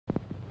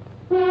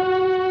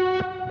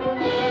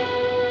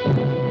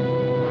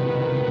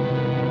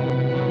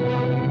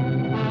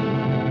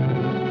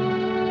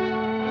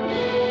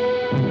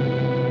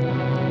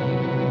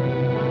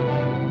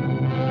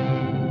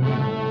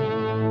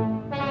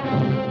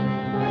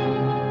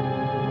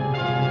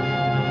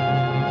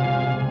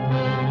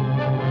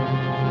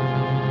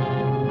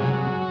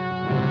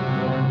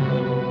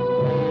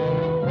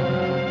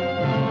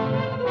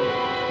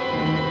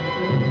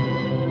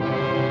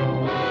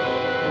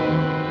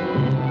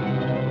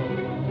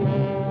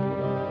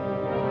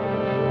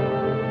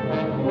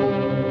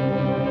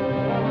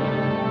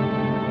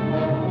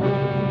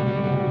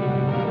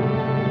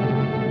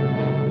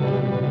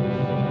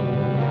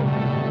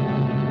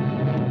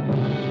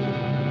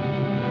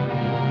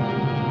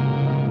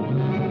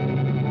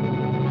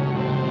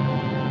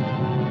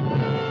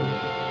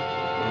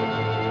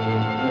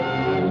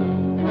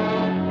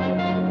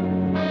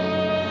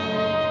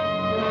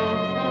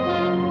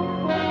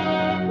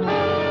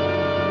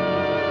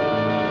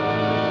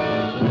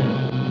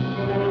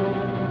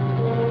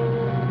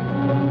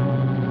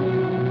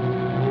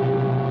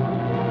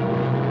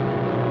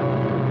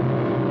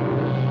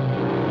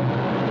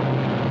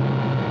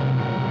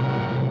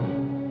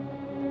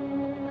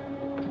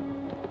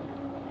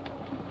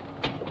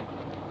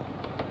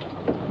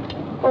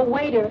Oh,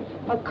 waiter,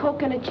 a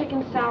Coke and a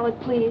chicken salad,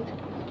 please.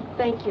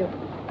 Thank you.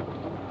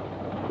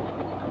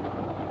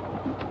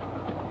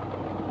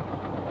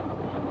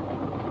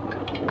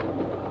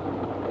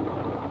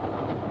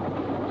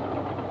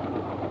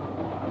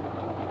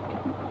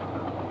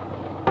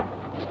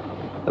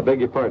 I beg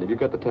your pardon, have you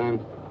got the time?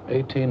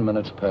 18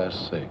 minutes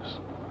past 6.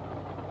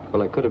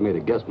 Well, I could have made a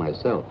guess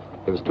myself.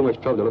 If it was too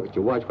much trouble to look at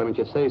your watch, why don't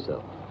you say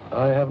so?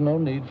 I have no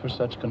need for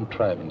such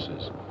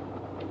contrivances.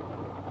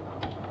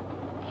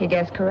 He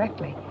guessed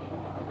correctly.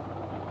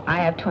 I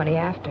have 20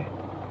 after.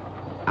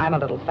 I'm a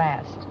little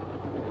fast.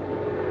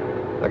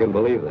 I can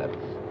believe that.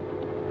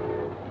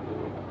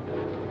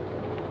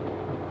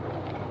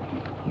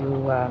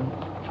 You,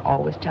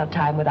 always tell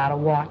time without a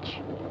watch?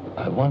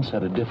 I once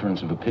had a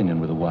difference of opinion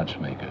with a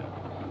watchmaker.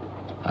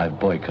 I've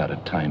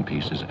boycotted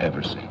timepieces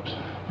ever since.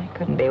 I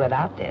couldn't be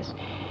without this.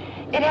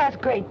 It has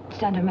great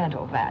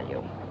sentimental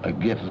value. A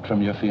gift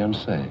from your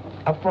fiancé?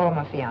 A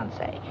former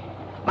fiancé.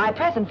 My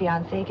present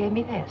fiancé gave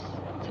me this.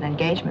 It's an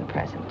engagement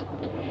present.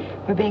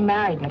 We're being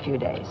married in a few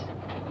days.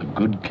 A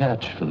good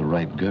catch for the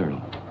right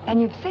girl. And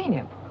you've seen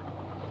him.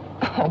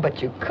 Oh,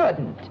 but you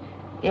couldn't.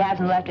 He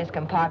hasn't left his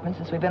compartment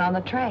since we've been on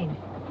the train.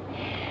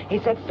 He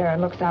sits there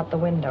and looks out the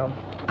window,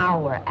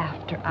 hour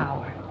after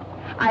hour.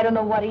 I don't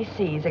know what he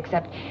sees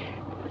except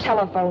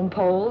telephone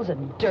poles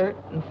and dirt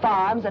and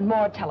farms and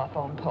more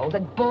telephone poles.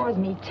 It bores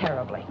me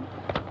terribly.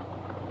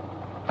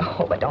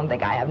 Oh, but don't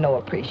think I have no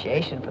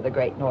appreciation for the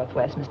great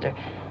Northwest, Mr.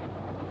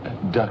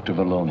 Dr.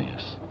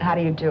 Valonius. How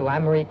do you do?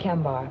 I'm Marie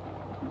Kembar.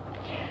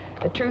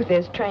 The truth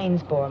is,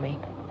 trains bore me.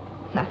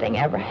 Nothing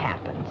ever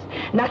happens.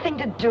 Nothing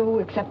to do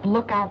except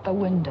look out the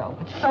window.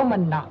 It's so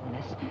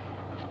monotonous.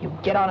 You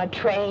get on a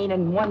train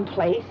in one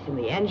place, and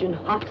the engine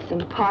huffs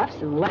and puffs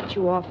and lets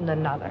you off in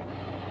another.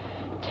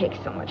 It takes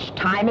so much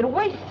time. It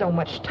wastes so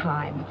much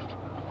time.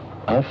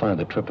 I find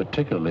the trip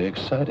particularly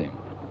exciting.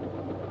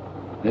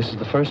 This is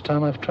the first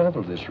time I've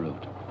traveled this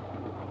route.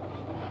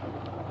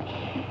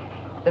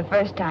 The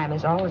first time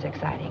is always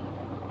exciting,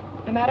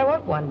 no matter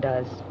what one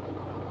does.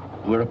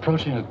 We're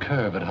approaching a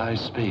curve at high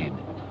speed.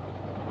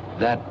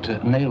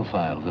 That nail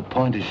file, the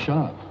point is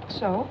sharp.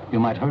 So? You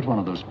might hurt one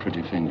of those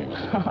pretty fingers.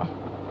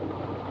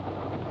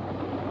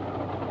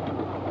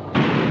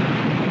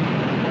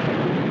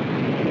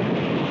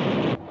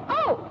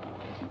 Oh!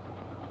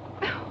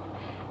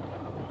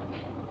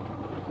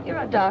 You're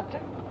a doctor.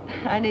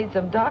 I need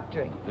some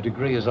doctoring. The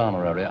degree is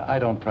honorary. I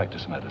don't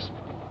practice medicine.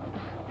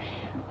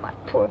 My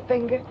poor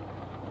finger.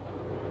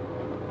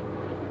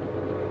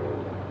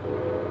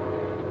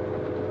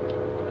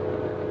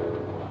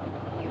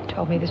 You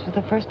told me this was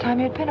the first time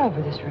you'd been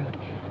over this route.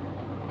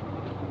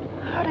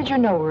 How did you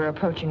know we were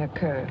approaching a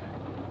curve?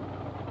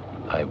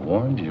 I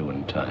warned you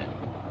in time.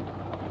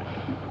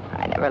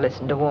 I never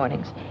listened to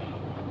warnings.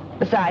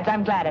 Besides,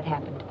 I'm glad it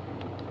happened.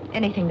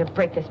 Anything to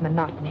break this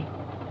monotony.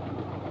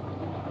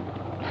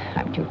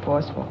 I'm too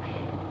forceful.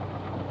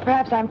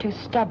 Perhaps I'm too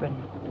stubborn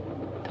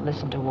to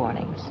listen to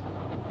warnings.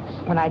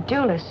 When I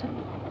do listen,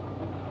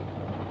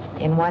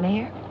 in one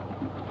ear,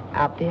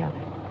 out the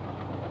other.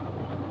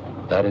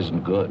 That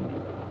isn't good.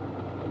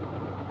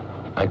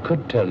 I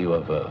could tell you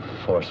of a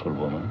forceful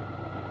woman.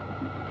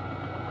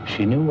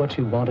 She knew what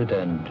she wanted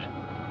and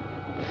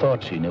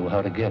thought she knew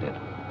how to get it.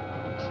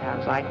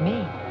 Sounds like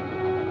me.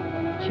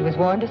 She was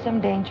warned of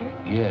some danger?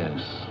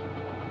 Yes.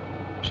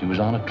 She was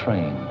on a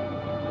train.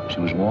 She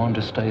was warned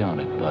to stay on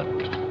it, but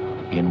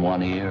in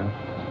one ear,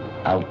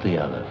 out the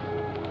other.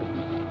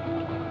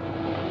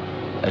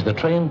 As the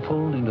train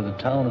pulled into the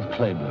town of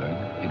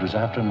Clayburgh, it was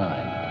after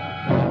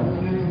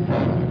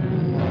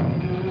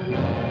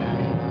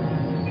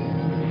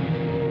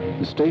 9.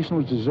 The station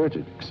was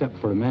deserted, except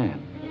for a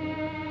man.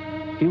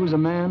 He was a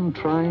man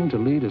trying to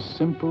lead a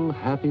simple,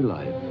 happy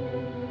life.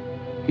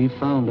 He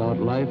found out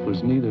life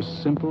was neither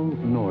simple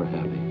nor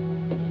happy.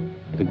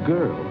 The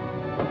girl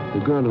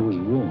who was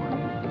warned,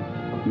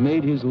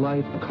 made his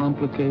life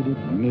complicated,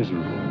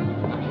 miserable.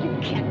 You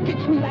can't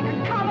ditch me like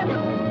a common.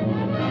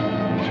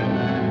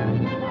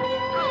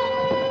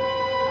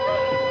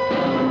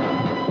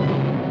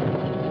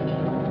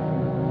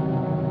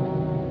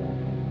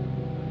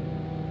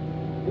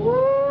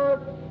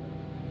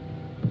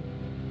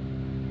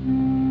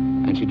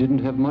 And she didn't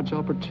have much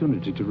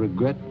opportunity to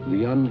regret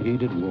the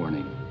unheeded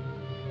warning.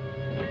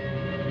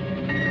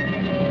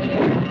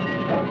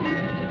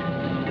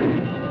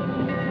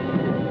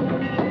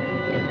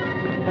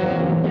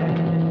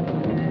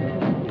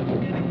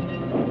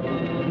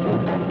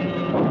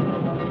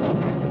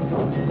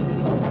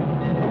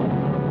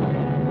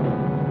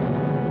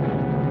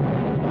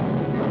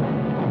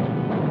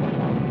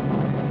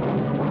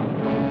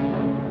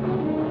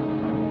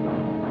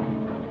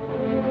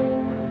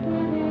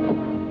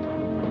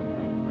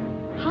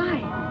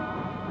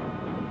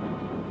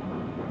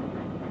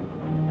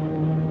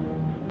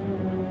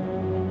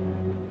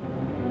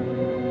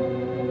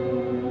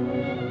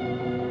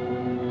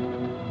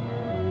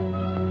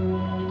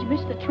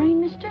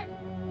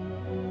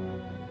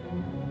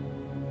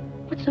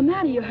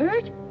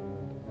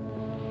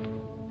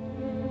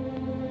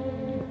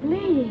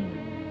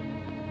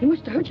 You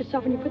must have hurt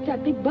yourself when you put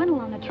that big bundle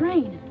on the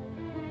train.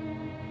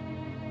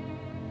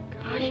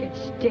 Gosh, it's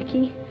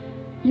sticky.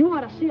 You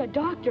ought to see a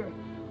doctor.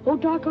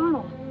 Old Doc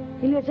Arnold.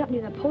 He lives up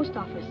near the post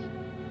office.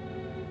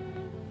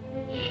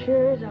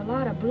 Sure is a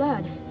lot of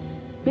blood.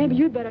 Maybe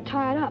you'd better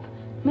tie it up.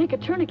 Make a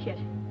tourniquet.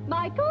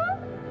 Michael?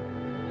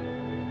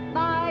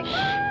 Michael?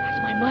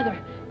 That's my mother.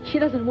 She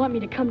doesn't want me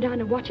to come down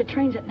and watch the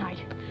trains at night.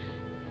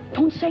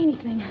 Don't say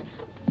anything.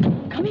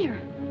 Come here.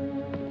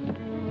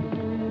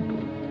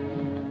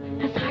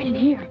 Let's hide in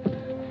here.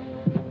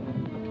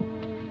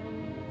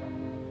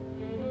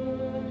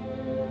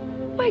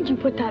 Why'd you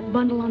put that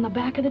bundle on the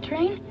back of the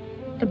train?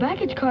 The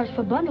baggage car's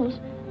for bundles.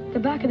 The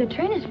back of the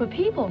train is for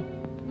people.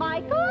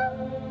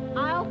 Michael,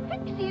 I'll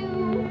fix you.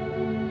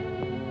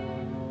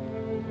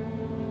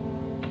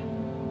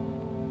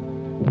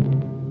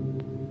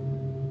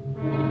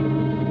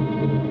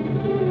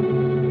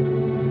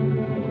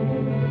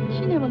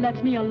 She never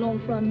lets me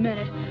alone for a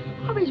minute.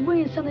 Always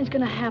worrying something's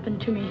gonna happen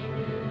to me.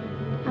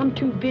 I'm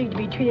too big to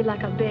be treated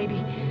like a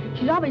baby.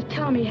 She's always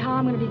telling me how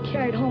I'm gonna be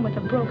carried home with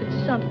a broken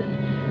something.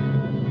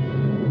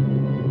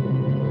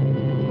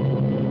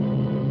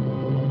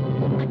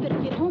 I better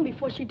get home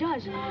before she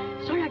does.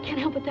 Sorry I can't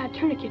help with that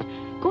tourniquet.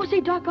 Go see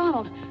Doc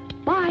Arnold.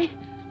 Bye.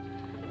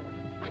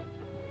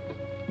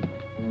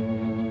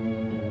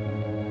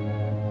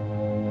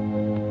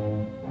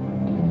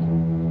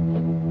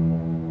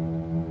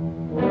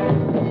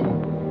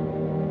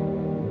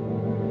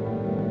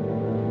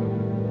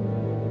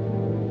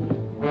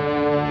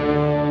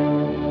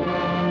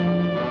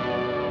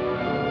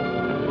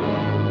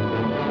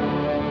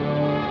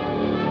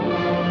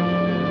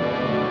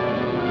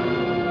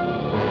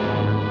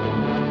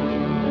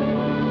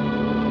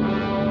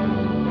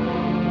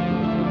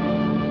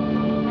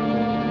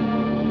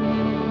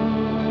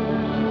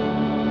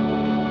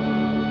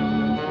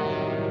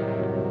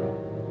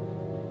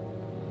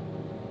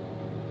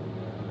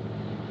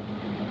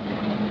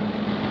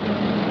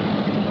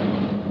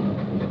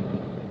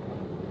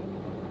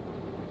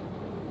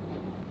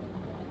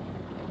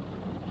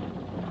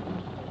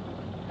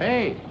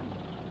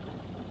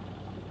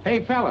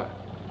 Hey, fella.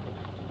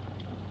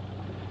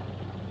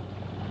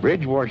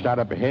 Bridge washed out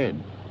up ahead.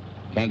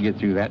 Can't get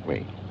through that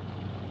way.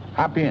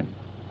 Hop in.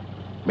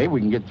 Maybe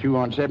we can get through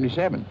on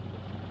 77.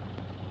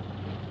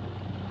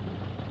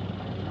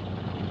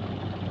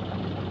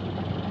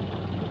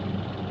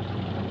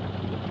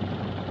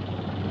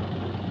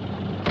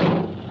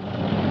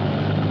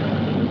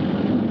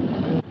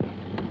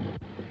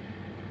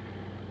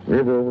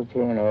 River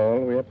overflowing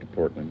all the way up to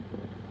Portland.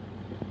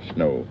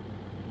 Snow.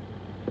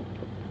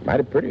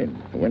 Mighty pretty in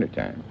the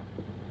wintertime,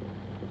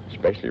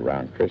 especially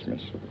around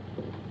Christmas.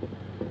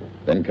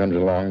 Then comes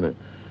along the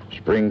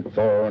spring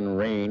thaw and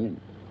rain.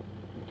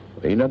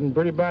 Ain't nothing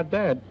pretty about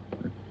that.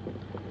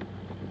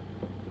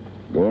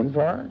 Going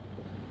far?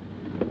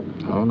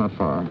 Oh, not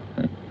far.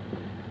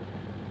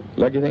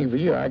 Lucky thing for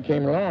you, I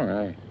came along.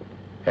 I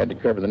had to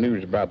cover the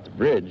news about the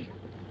bridge.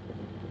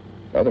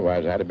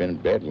 Otherwise, I'd have been in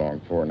bed long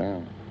before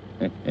now.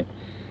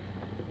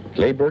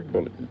 Clayburg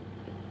Bulletin.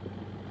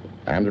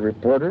 I'm the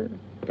reporter,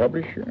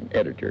 publisher, and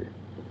editor.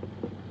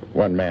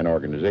 One-man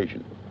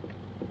organization.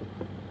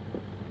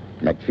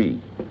 McPhee.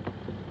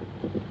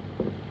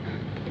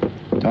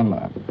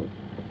 Dunlap.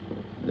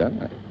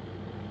 Dunlap?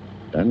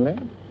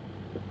 Dunlap?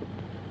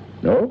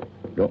 No,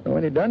 don't know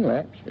any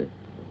Dunlaps.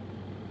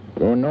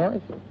 Going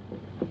north?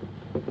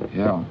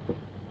 Yeah.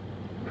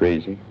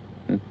 Crazy.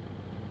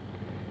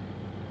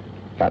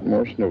 Lot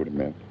more snow to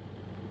melt.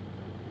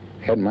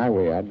 Had my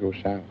way, I'd go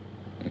south.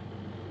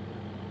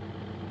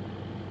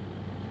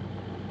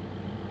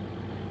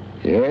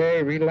 Yeah,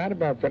 you read a lot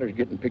about fellas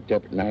getting picked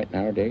up at night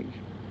nowadays.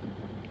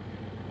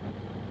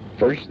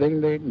 First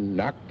thing, they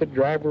knock the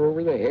driver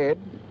over the head,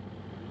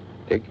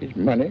 take his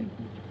money,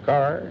 his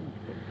car, and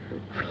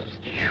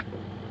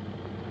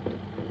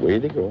away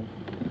they go.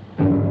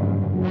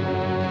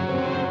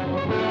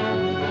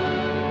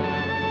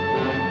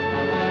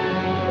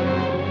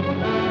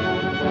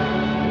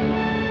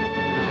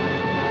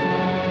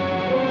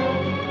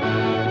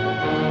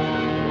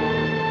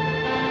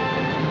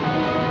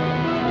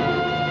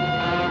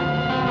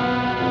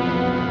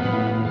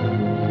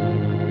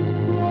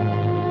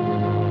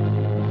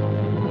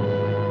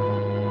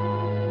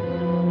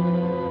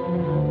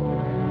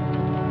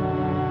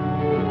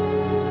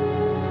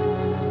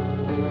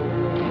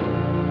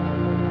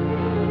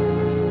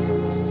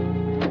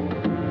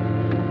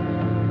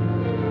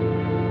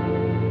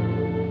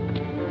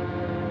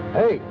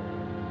 Hey,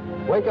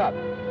 wake up.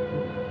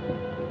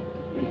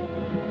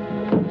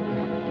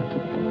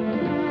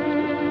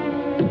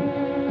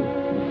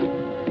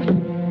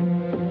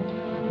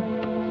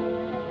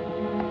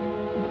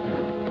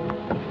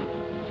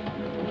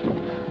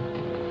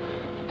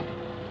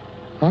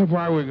 How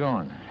far are we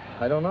going?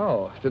 I don't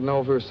know. Didn't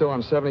know if we were still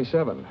on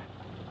 77.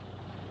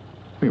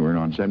 We weren't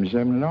on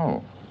 77 at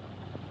all.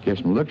 Guess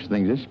from the looks of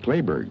things, this is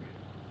Clayburg.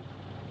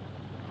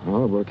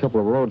 Well, there were a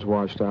couple of roads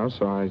washed out,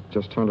 so I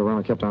just turned around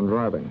and kept on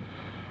driving.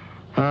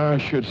 I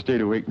should have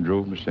stayed awake and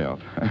drove myself.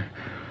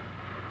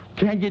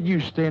 Can't get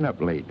used to staying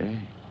up late, eh?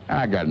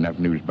 I got enough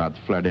news about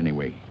the flood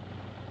anyway.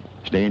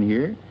 Staying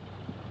here?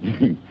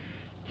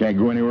 Can't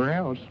go anywhere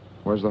else.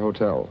 Where's the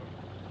hotel?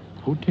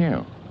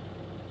 Hotel.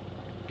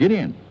 Get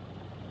in.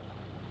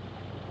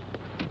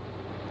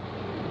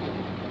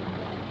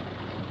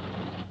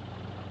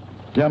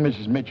 Tell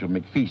Mrs. Mitchell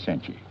McPhee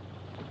sent you.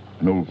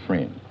 An old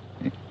friend.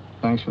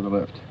 Thanks for the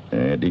lift.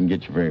 Didn't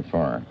get you very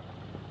far.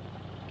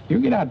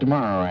 You'll get out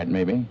tomorrow, all right,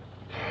 maybe?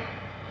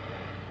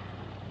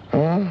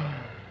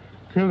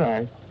 Good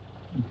night.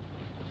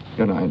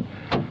 Good night.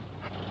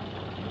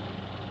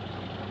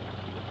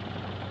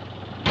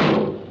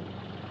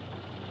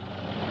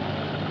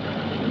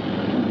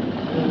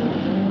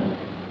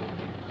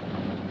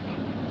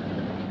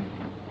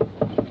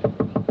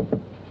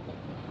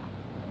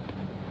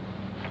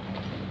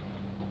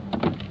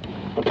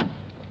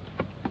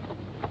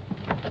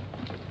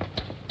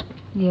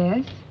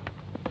 Yes?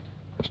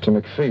 Mr.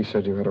 McPhee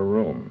said you had a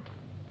room.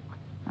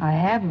 I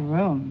have a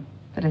room,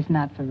 but it's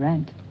not for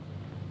rent.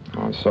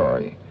 Oh, I'm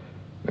sorry.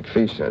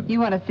 McPhee said... You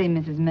want to see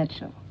Mrs.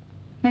 Mitchell.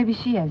 Maybe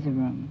she has a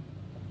room.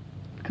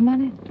 Come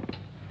on in.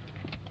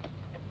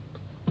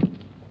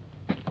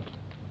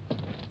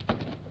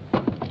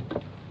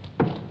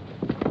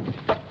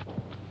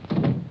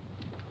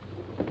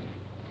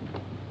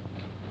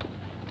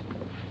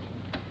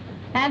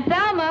 Aunt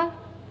Thelma!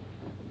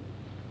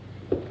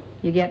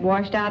 You get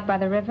washed out by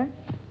the river?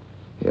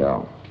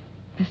 Yeah.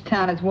 This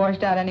town is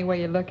washed out any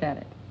way you look at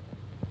it.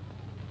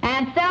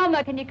 Aunt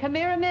Thelma, can you come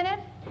here a minute?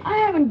 I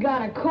haven't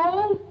got a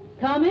cold.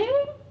 Coming?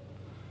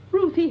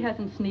 Ruth, he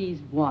hasn't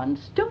sneezed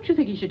once. Don't you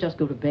think he should just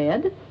go to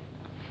bed?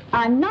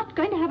 I'm not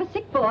going to have a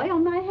sick boy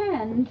on my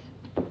hands.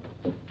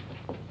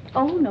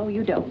 Oh, no,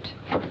 you don't.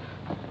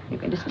 You're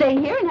going to stay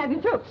here and have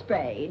your throat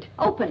sprayed.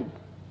 Open.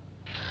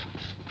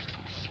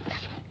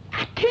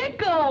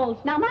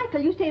 Tickles! Now,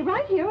 Michael, you stay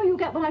right here or you'll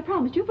get what I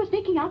promised you for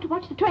sneaking out to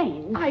watch the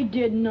trains. I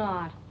did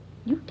not.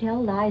 You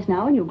tell lies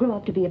now and you'll grow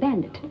up to be a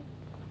bandit.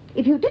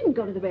 If you didn't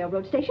go to the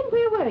railroad station,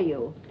 where were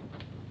you?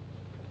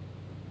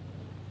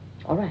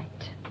 All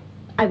right.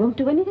 I won't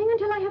do anything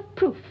until I have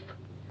proof.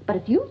 But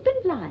if you've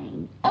been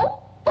lying,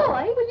 oh,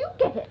 boy, will you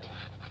get it.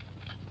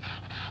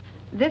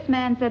 This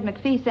man said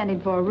McPhee sent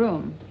him for a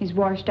room. He's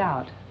washed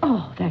out.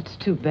 Oh, that's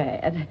too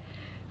bad.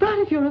 But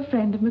if you're a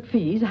friend of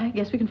McPhee's, I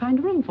guess we can find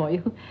a room for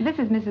you. This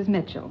is Mrs.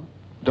 Mitchell.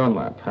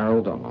 Dunlap,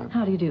 Harold Dunlap.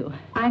 How do you do?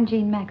 I'm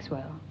Jean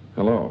Maxwell.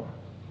 Hello.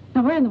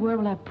 Now, where in the world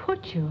will I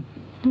put you?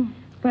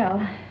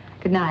 Well,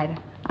 good night.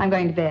 I'm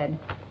going to bed.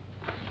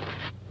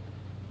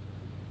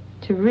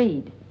 To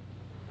read.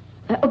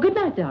 Oh, good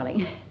night,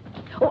 darling.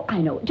 Oh, I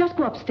know. Just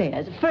go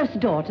upstairs, first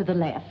door to the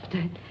left,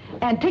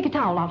 and take a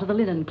towel out of the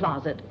linen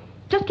closet.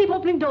 Just keep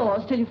opening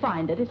doors till you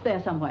find it. It's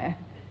there somewhere.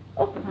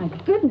 Oh, my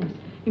goodness.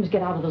 You must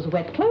get out of those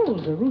wet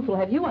clothes, or Ruth will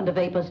have you under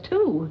vapors,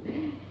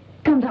 too.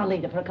 Come down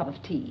later for a cup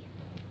of tea.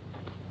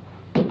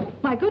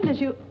 My goodness,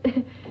 you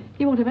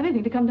won't have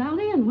anything to come down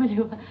in, will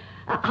you?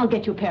 I'll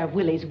get you a pair of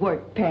Willie's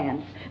work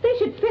pants. They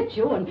should fit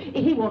you, and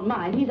he won't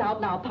mind. He's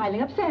out now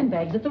piling up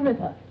sandbags at the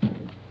river.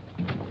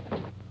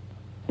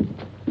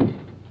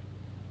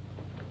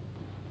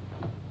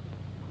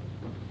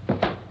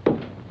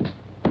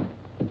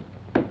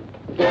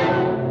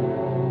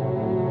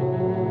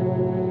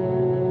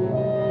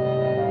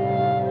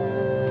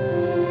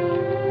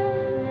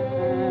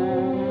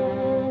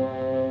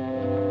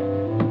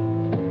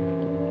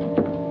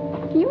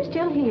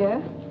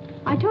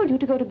 I told you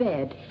to go to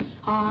bed.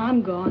 Oh,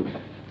 I'm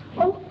gone.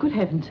 Oh, good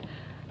heavens.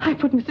 I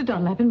put Mr.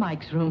 Dunlap in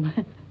Mike's room.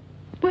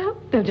 Well,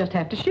 they'll just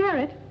have to share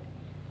it.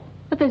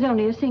 But there's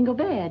only a single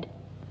bed.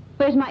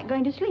 Where's Mike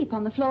going to sleep?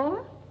 On the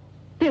floor?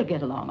 They'll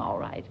get along all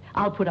right.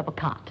 I'll put up a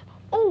cot.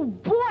 Oh,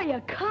 boy,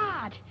 a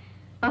cot.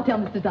 I'll tell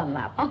Mr.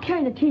 Dunlap. I'll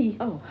carry the tea.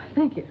 Oh,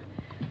 thank you.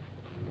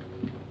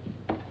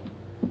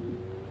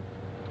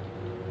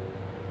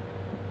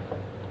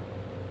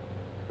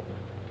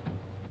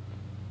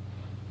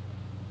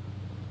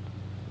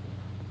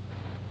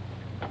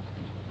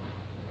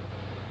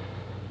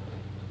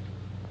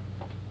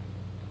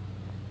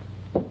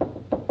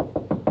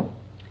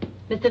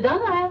 Mr.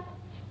 Dunlap?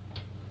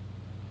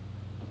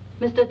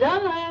 Mr.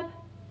 Dunlap?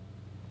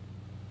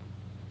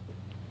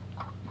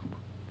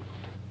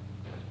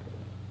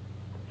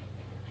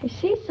 I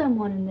see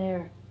someone in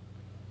there.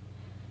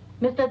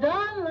 Mr.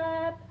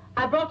 Dunlap,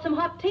 I brought some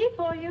hot tea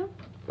for you.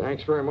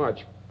 Thanks very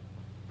much.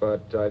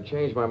 But I've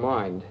changed my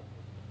mind.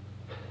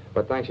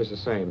 But thanks just the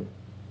same.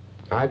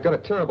 I've got a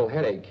terrible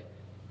headache.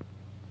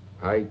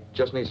 I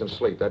just need some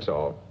sleep, that's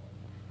all.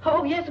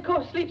 Oh, yes, of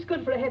course. Sleep's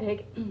good for a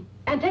headache.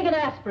 And take an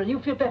aspirin.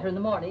 You'll feel better in the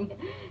morning.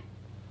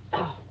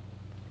 Oh.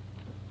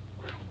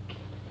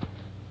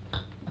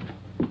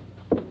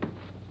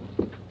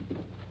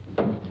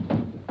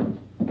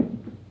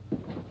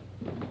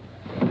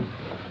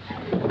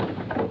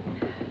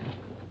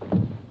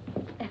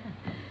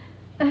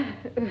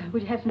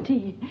 Would you have some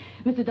tea?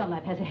 Mr.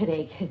 Dunlap has a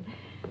headache.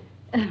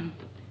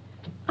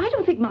 I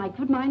don't think Mike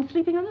would mind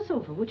sleeping on the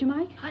sofa, would you,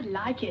 Mike? I'd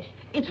like it.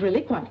 It's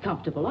really quite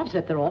comfortable. I've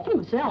slept there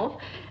often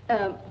myself.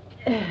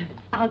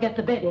 I'll get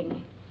the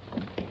bedding.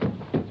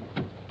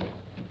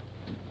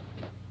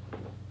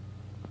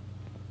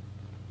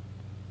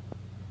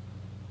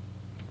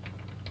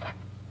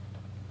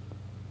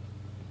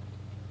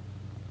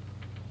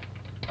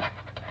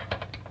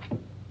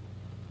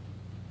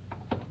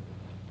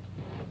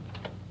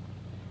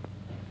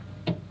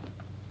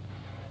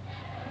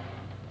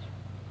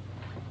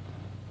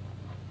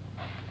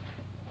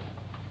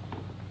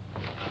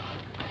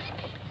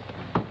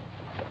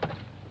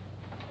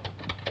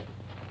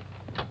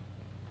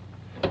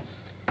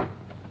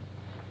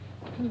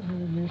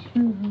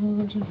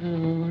 Who's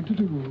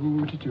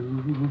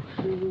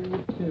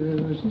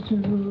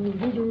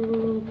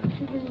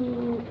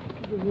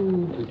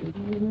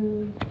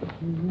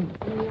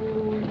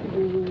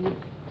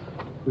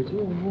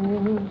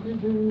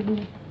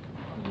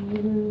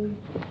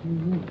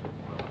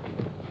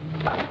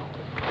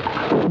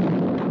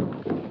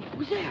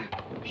there?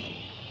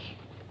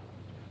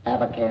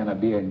 Have a can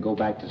of beer and go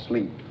back to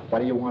sleep. What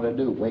do you want to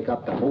do? Wake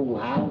up the whole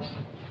house?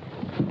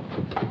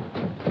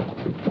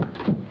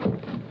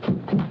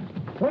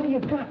 What do you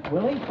got,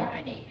 Willie?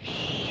 Barney.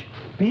 Shh.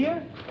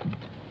 Beer?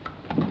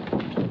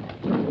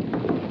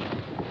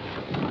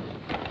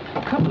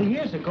 A couple of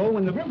years ago,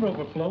 when the river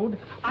overflowed,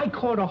 I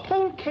caught a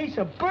whole case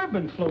of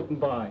bourbon floating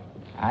by.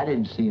 I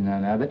didn't see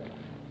none of it.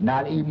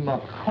 Not even a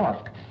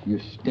cork, you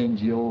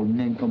stingy old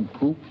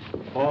nincompoop.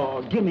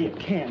 Oh, give me a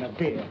can of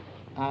beer.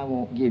 I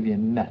won't give you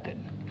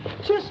nothing.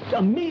 Just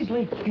a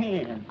measly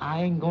can.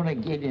 I ain't gonna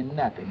give you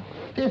nothing.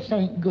 This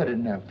ain't good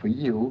enough for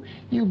you.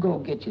 You go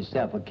get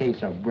yourself a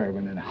case of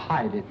bourbon and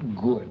hide it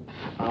good.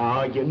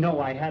 Oh, you know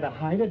I had to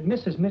hide it.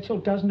 Mrs. Mitchell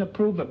doesn't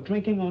approve of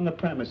drinking on the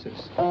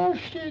premises. Oh,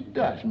 she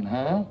doesn't,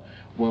 huh?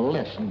 Well,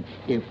 listen,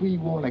 if we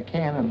want a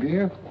can of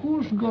beer,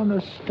 who's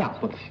gonna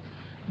stop us?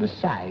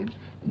 Besides,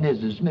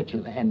 Mrs.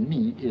 Mitchell and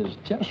me is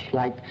just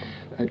like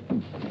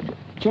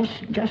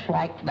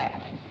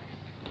that.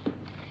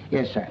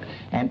 Yes, sir.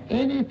 And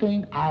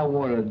anything I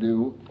want to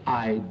do,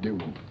 I do.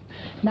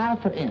 Now,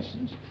 for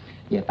instance,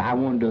 if I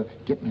wanted to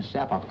get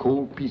myself a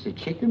cold piece of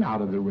chicken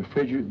out of the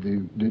refrigerator,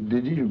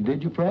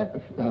 did you,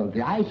 Fred?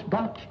 The ice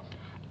box,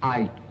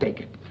 I take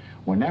it.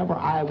 Whenever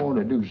I want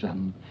to do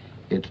something,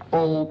 it's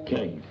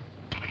okay.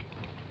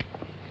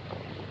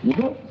 You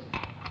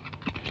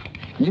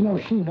know,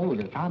 she knows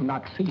if I'm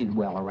not feeling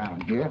well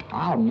around here,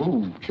 I'll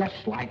move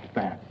just like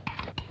that.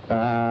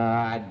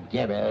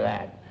 Give me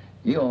that.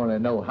 You only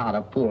know how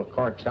to pull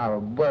corks out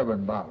of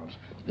bourbon bottles.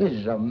 This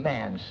is a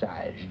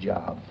man-sized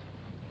job.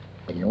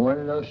 And you want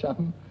to know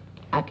something?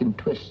 I can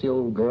twist the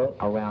old girl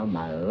around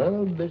my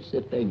little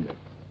bitsy finger.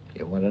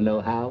 You want to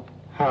know how?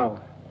 How?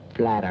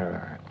 Flatter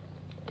her.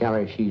 Tell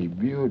her she's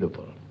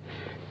beautiful.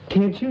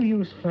 Can't you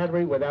use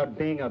flattery without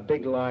being a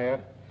big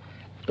liar?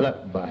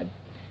 Look, Bud,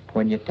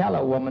 when you tell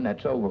a woman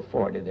that's over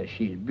 40 that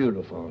she's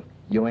beautiful,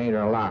 you ain't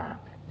a liar.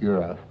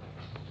 You're a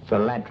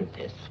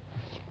philanthropist.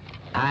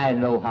 I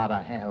know how to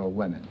handle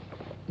women.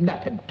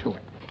 Nothing to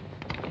it.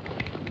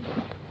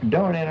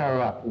 Don't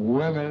interrupt.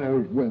 Women are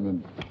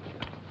women.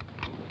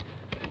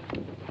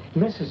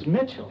 Mrs.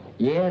 Mitchell?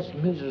 Yes,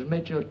 Mrs.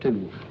 Mitchell,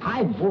 too.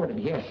 I boarded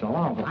here so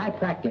long, but I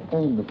practically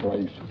own the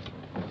place.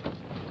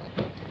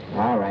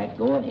 All right,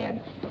 go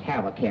ahead.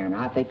 Have a can.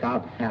 I think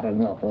I've had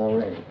enough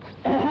already.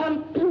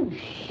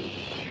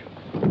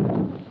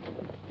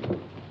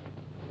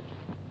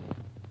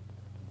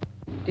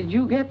 Did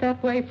you get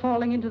that way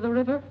falling into the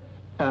river?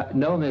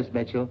 No, Miss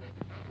Mitchell.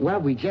 Well,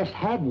 we just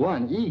had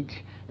one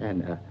each,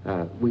 and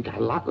we got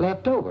a lot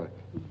left over.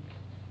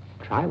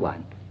 Try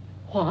one.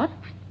 What?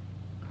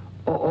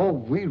 Oh,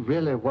 we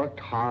really worked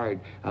hard,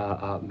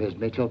 Miss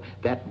Mitchell.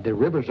 The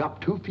river's up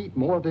 2 feet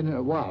more than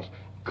it was.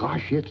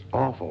 Gosh, it's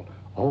awful.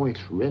 Oh,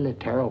 it's really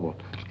terrible.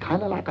 It's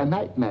kind of like a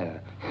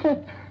nightmare.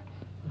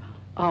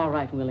 All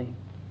right, Willie.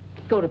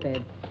 Go to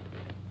bed.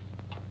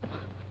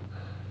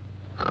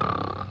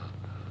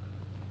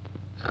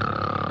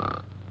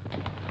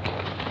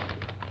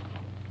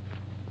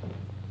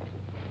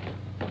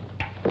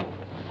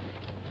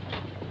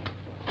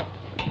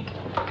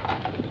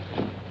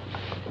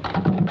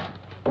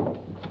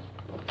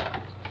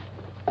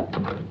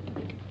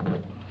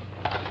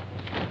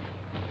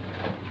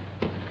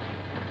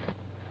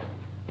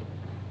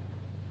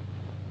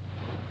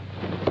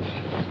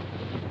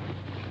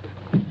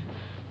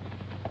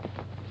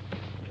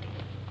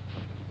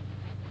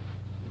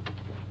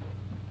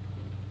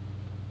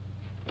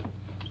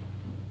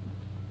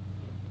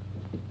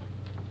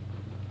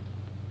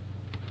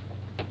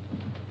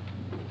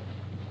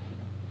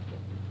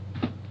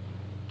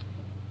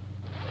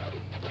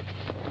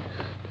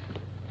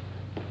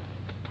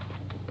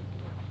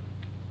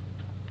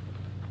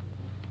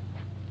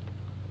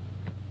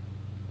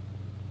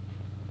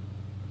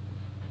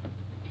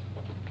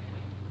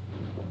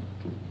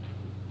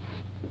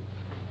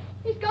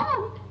 He's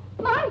gone.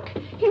 Mike,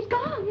 he's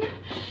gone.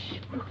 Shh,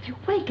 Ruth, you're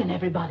waking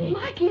everybody.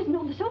 Mike, he isn't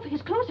on the sofa.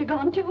 His clothes are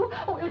gone, too.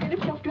 Oh, he'll get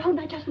himself drowned.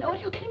 I just know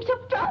it. He'll get himself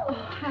drowned.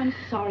 Oh, I'm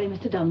sorry,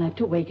 Mr. Dunlap,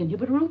 to waken you,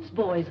 but Ruth's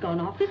boy's gone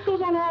off. This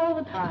goes on all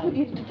the Oh, time.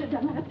 Mr.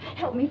 Dunlap,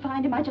 help me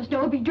find him. I just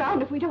know he'll be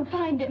drowned if we don't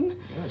find him.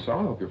 Yes,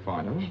 I'll help you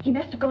find him. He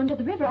must have gone to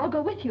the river. I'll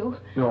go with you.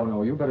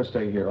 No, you better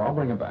stay here. I'll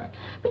bring him back.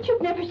 But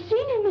you've never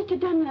seen him, Mr.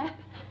 Dunlap.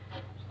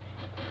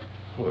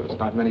 Well, there's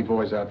not many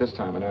boys out this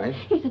time of night.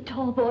 He's a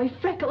tall boy,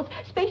 freckles,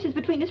 spaces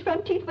between his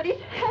front teeth, but he's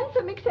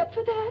handsome except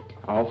for that.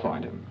 I'll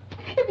find him.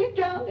 If he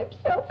drowned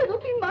himself, it'll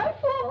be my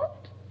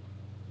fault.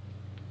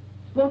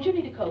 Won't you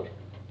need a coat?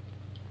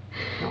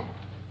 No.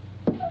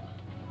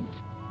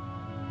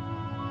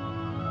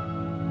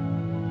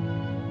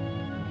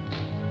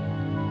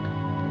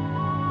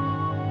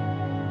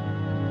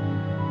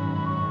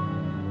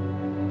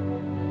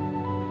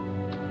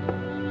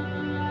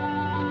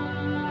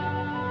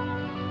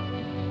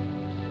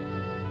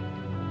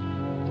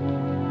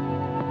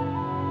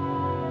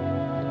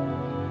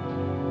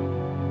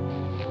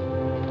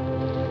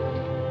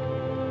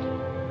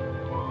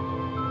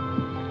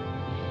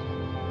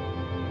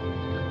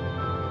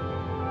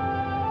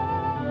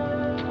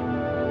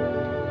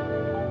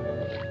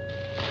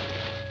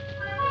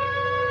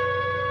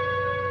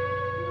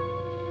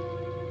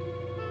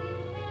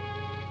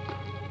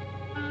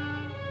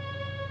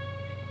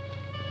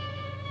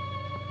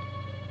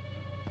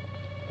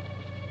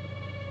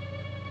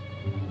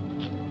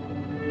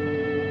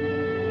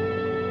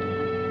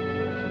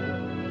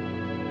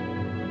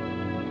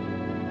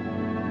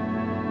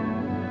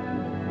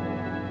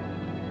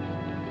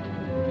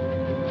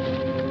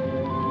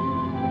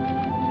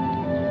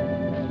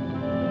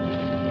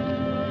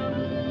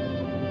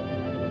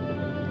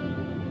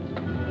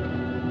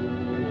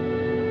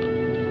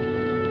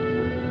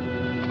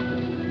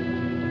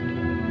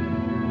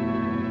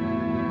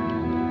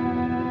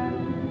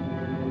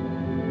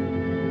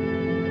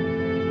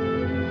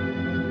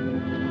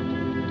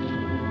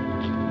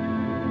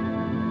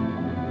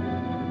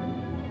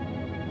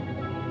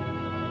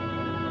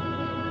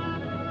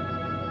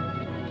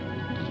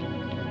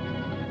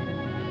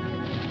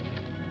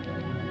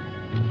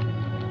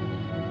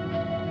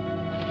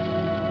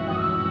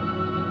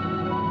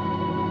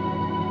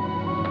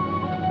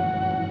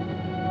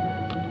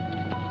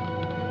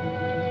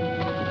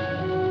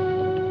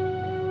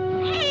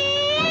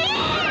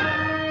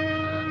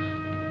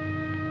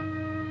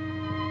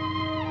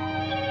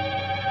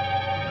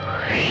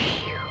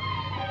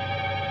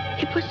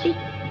 Hey, pussy.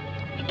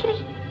 Hey,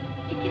 kitty.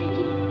 Hey, kitty,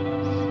 kitty.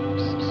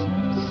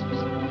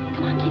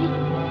 Come on, kitty.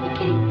 Hey,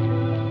 kitty.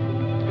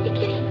 Hey,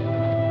 kitty.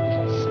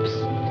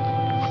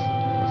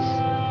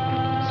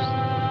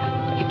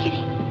 Hey,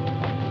 kitty.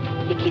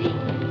 Hey, kitty.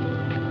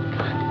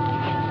 Come on.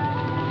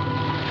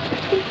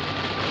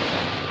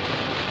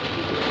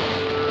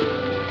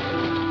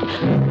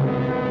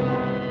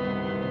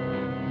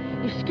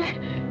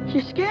 You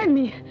scared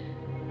me.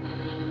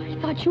 I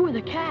thought you were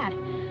the cat.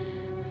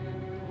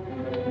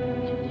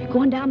 You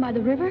going down by the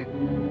river?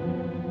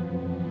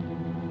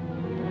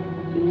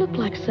 You look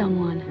like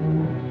someone.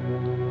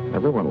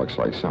 Everyone looks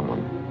like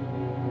someone.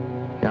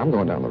 Yeah, I'm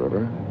going down the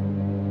river.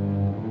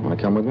 Want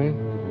to come with me?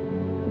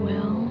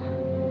 Well...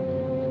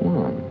 Come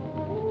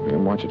on. We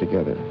can watch it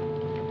together.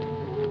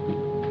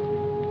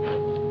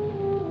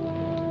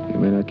 You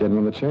may not get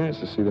another chance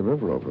to see the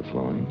river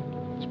overflowing.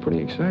 It's pretty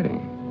exciting.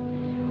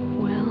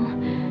 Well...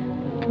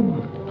 Come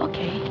on.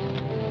 Okay.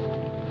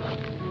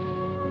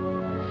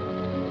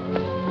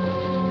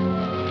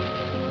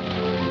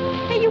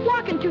 Hey, you're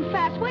walking too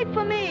fast. Wait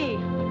for me.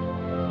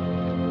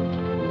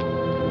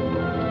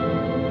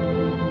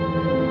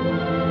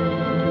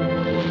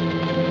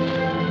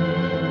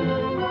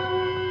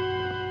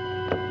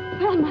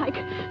 Well,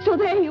 Mike, so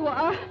there you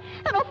are.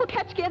 That awful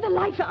cat scared the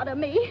life out of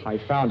me. I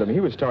found him. He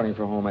was starting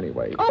for home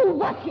anyway. Oh,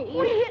 was he?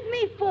 What did you hit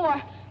me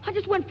for? I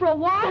just went for a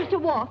walk. Just a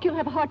walk. You'll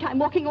have a hard time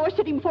walking or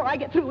sitting before I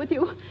get through with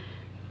you.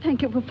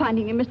 Thank you for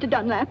finding him, Mr.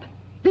 Dunlap.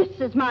 This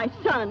is my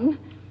son.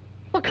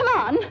 Well, come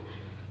on.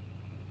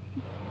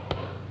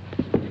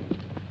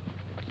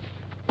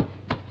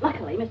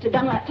 Luckily, Mr.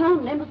 Dunlap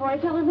found him before he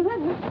fell in the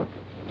river.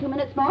 2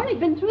 minutes more and he'd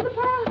been through the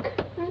park.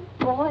 That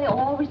boy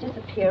always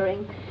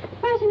disappearing.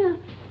 Where's he now?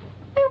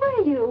 Where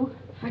were you?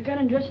 I got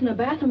undressed in the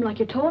bathroom like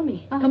you told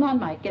me. Come on,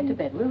 Mike, get to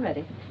bed. We're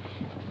ready.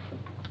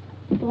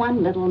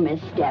 One little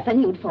misstep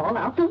and you'd fall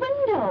out the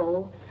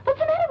window. What's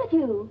the matter with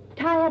you?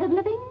 Tired of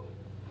living?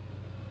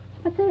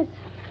 What's this?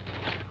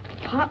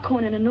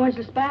 Popcorn in a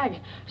noiseless bag,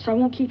 so I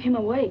won't keep him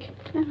awake.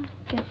 Oh,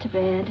 get to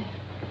bed.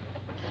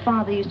 His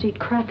father used to eat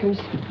crackers.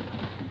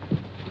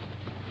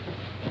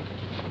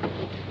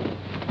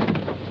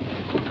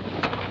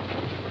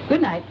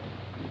 Good night.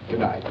 Good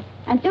night.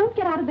 And don't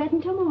get out of bed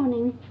until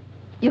morning.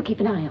 You'll keep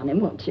an eye on him,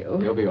 won't you?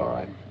 You'll be all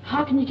right.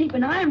 How can you keep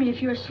an eye on me if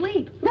you're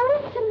asleep? No,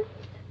 listen.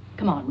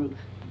 Come on, Ruth.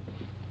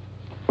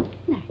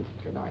 Night.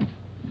 Good night.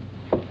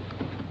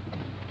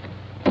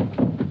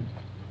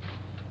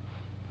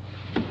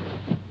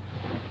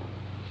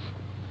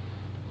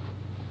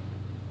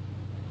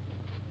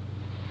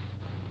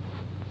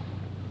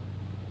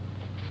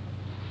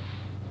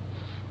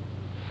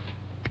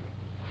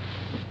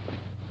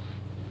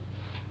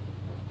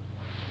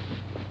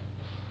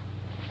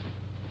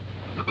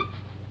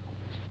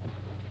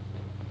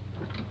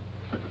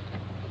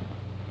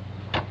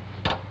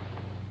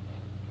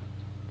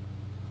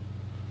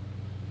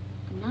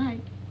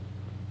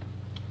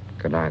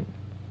 Good night.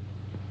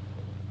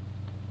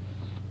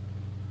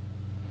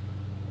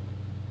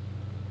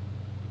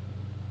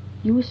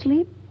 You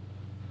asleep?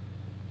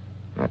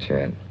 Not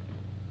yet.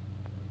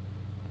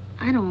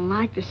 I don't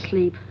like to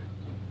sleep.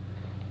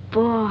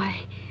 Boy,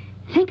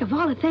 think of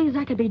all the things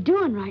I could be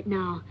doing right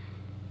now.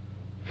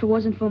 If it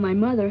wasn't for my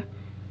mother,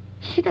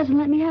 she doesn't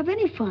let me have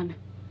any fun.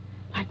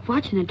 Like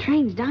watching the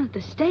trains down at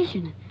the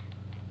station.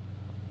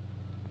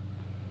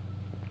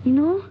 You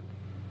know,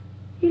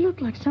 you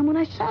look like someone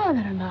I saw the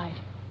other night.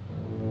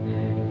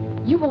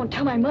 You won't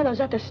tell my mother I was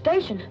at the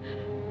station.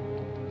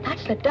 That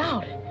slipped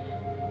out.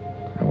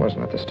 I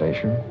wasn't at the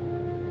station.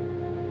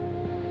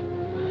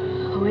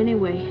 Oh,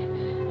 anyway,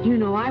 you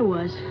know I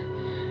was.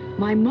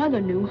 My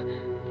mother knew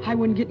I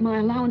wouldn't get my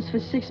allowance for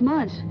 6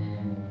 months.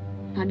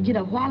 I'd get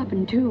a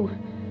walloping, too.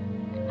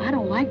 I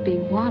don't like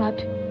being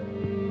walloped.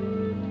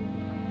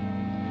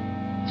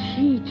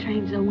 Gee,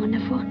 trains are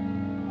wonderful.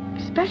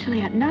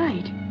 Especially at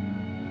night.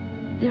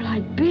 They're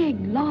like big,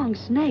 long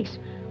snakes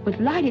with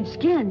lighted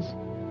skins.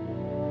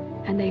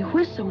 And they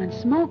whistle and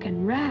smoke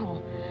and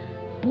rattle.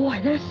 Boy,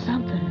 there's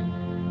something.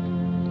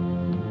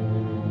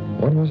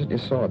 What was it you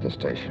saw at the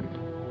station?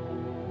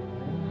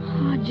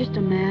 Oh, just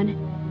a man.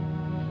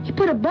 He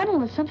put a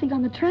bundle of something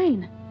on the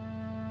train.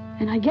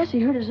 And I guess he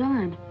hurt his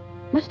arm.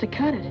 Must have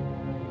cut it.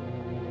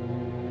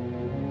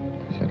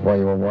 Is that why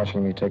you were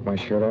watching me take my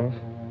shirt off?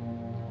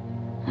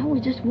 I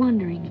was just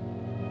wondering.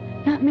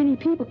 Not many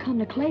people come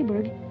to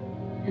Clayburg.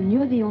 And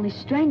you're the only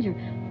stranger,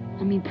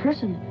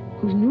 person,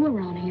 who's new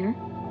around here.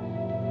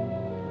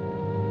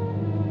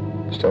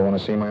 Still want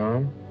to see my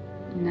arm?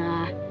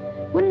 Nah.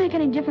 Wouldn't make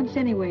any difference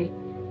anyway.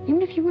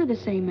 Even if you were the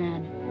same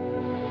man.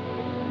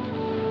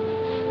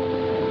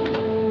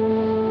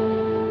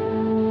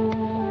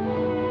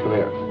 Come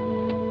here.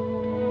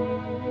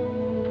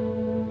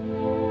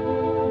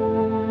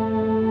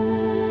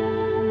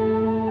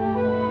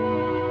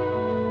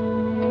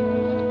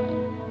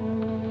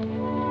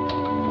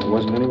 I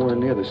wasn't anywhere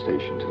near the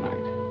station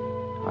tonight.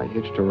 I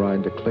hitched a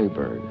ride to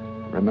Clayburg.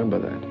 Remember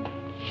that?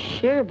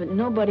 Sure, but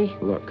nobody...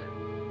 Look.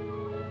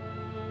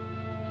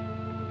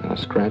 And a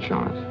scratch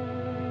on it.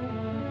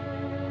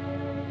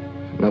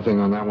 Nothing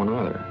on that one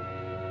either.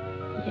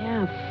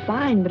 Yeah,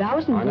 fine, but I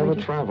wasn't I going never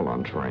to... travel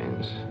on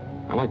trains.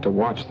 I like to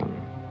watch them,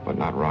 but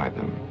not ride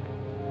them.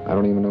 I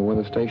don't even know where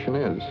the station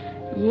is.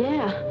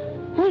 Yeah.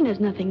 Well, there's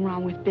nothing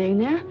wrong with being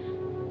there.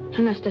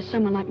 Unless there's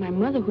someone like my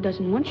mother who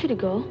doesn't want you to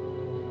go.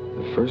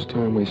 The first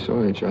time we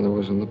saw each other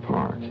was in the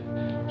park.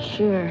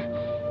 Sure,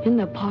 in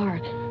the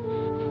park.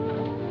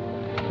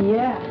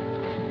 Yeah.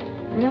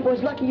 And it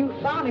was lucky you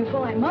found me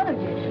before my mother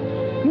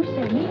did. You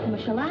saved me from a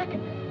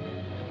shellacking.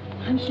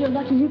 I'm sure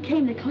lucky you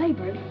came to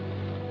Clayburg.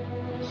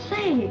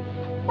 Say,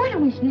 why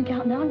don't we sneak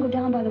out now and go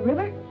down by the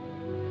river?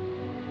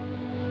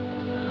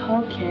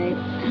 Okay,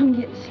 I'm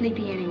getting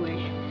sleepy anyway.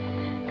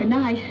 Good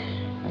night.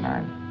 Good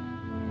night.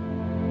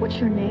 What's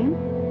your name?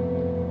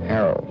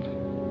 Harold.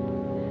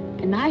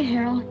 Good night,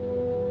 Harold.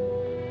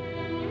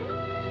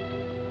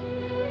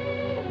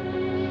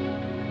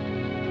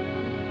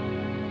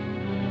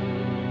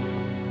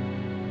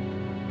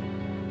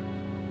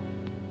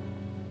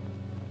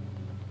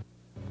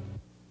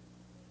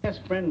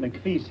 Last friend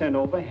McPhee sent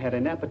over had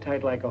an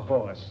appetite like a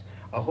horse.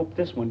 I hope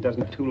this one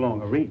doesn't have too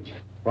long a reach.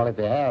 Well, if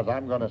he has,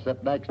 I'm going to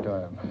sit next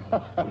to him.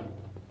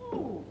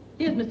 Oh,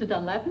 here's Mr.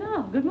 Dunlap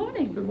now. Good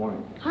morning. Good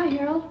morning. Hi,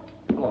 Harold.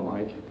 Hello,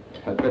 Mike.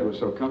 That bed was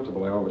so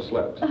comfortable I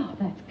overslept. Oh,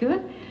 that's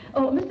good.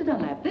 Oh, Mr.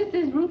 Dunlap, this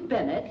is Ruth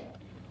Bennett.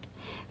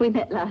 We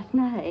met last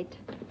night.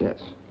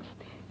 Yes.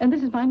 And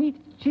this is my niece,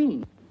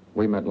 Jean.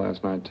 We met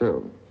last night,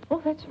 too.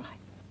 Oh, that's right.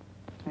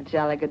 A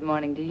jolly good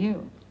morning to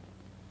you.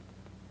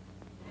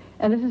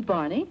 And this is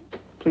Barney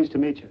Pleased to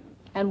meet you.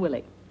 and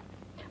Willie.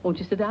 Won't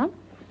you sit down?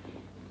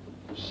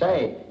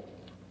 Say,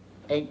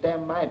 ain't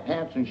them my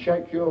pants and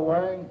shirts you're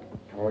wearing?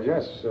 Oh,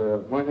 yes.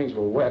 My things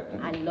were wet.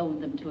 I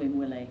loaned them to him,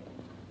 Willie.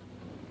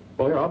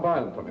 Well, here, I'll buy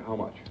them for me. How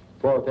much?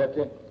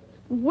 $4.50.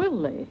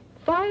 Willie,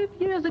 5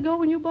 years ago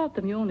when you bought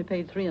them, you only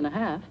paid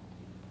 $3.50.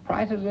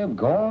 Prices have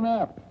gone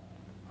up.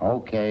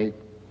 Okay,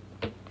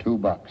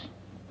 $2.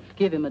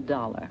 Give him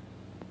 $1.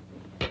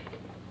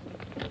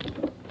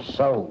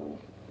 So,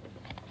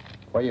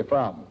 where you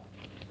from?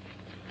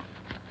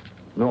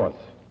 North.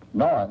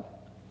 North?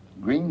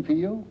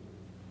 Greenfield?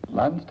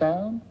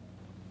 Lundstown?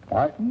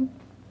 Barton?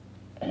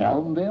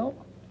 Helmville?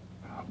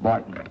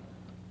 Barton.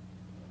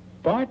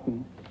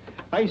 Barton?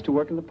 I used to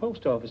work in the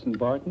post office in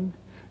Barton.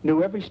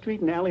 Knew every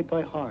street and alley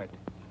by heart.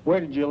 Where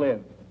did you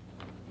live?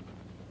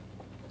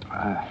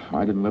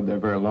 I didn't live there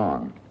very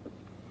long.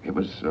 It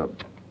was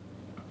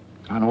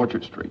on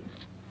Orchard Street.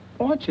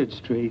 Orchard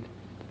Street.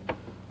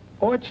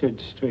 Orchard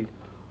Street.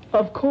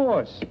 Of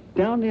course,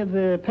 down near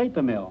the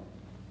paper mill.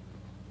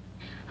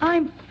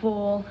 I'm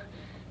full.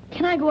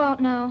 Can I go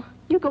out now?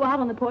 You go out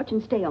on the porch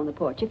and stay on the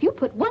porch. If you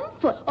put one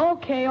foot...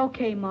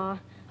 Okay, Ma.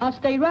 I'll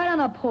stay right on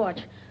the porch.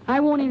 I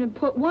won't even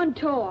put one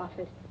toe off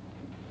it.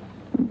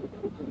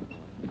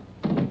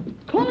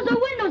 Close the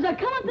windows. They're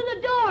coming through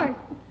the doors.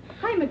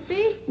 Hi,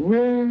 McPhee.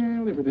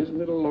 Well, if it isn't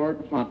little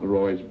Lord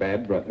Fauntleroy's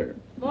bad brother.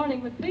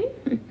 Morning,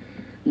 McPhee.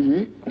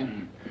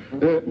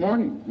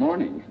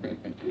 Morning.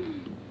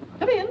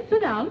 Come in,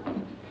 sit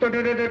down. The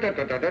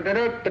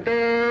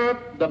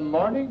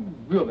morning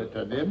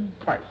bulletin in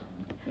person.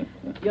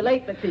 You're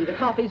late, McPhee. The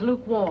coffee's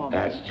lukewarm.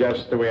 That's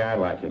just the way I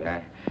like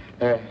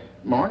it,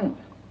 Morning.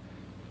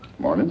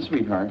 Morning,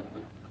 sweetheart.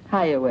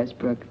 Hiya,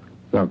 Westbrook.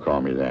 Don't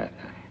call me that.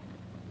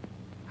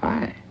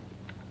 Hi.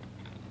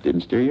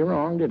 Didn't steer you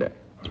wrong, did I?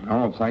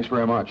 Oh, thanks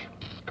very much.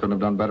 Couldn't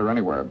have done better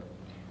anywhere.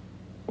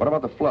 What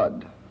about the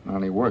flood? Not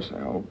any worse, I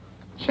hope.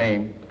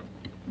 Same.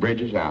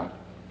 Bridge is out.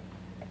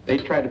 They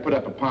tried to put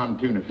up a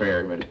pontoon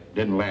affair, but it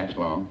didn't last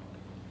long.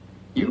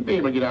 You'll be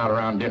able to get out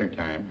around dinner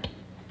time.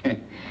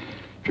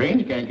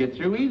 Trains can't get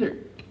through either.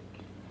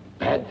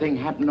 Bad thing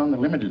happened on the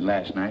Limited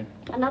last night.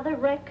 Another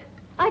wreck?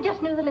 I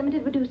just knew the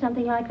Limited would do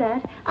something like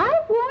that.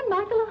 I've warned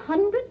Michael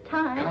 100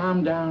 times.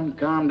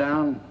 Calm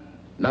down.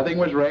 Nothing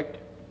was wrecked,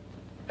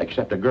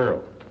 except a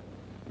girl.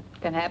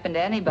 Can happen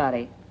to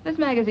anybody. This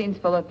magazine's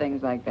full of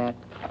things like that.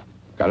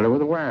 Got it over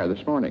the wire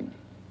this morning.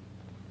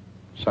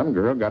 Some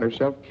girl got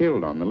herself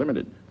killed on the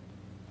Limited.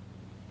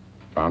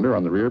 Found her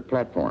on the rear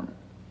platform.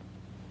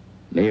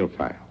 Nail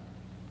file.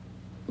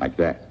 Like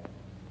that.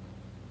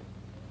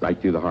 Right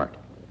through the heart.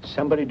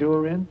 Somebody do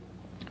her in?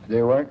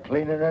 They weren't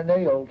cleaning their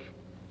nails.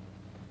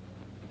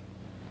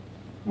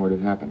 Where'd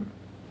it happen?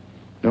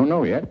 Don't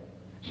know yet.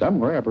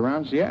 Somewhere up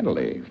around Seattle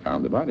they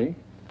found the body.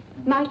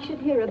 Mike should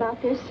hear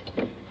about this.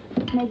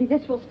 Maybe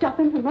this will stop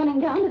him from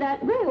running down to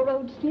that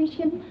railroad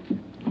station.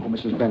 Oh,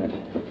 Mrs. Bennett.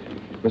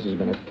 Mrs.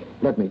 Bennett,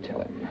 let me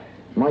tell him.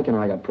 Mike and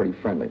I got pretty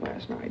friendly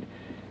last night.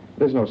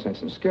 There's no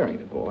sense in scaring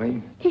the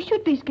boy. He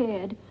should be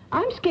scared.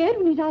 I'm scared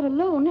when he's out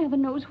alone,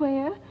 heaven knows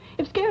where.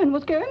 If scaring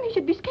will scare him, he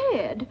should be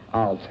scared.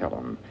 I'll tell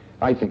him.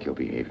 I think he'll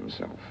behave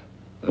himself.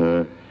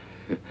 You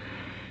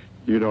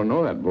don't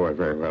know that boy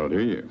very well,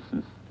 do you?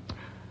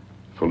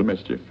 Full of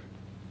mischief.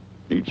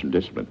 Needs some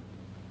discipline.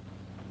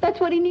 That's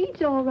what he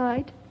needs, all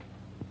right.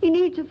 He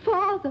needs a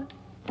father.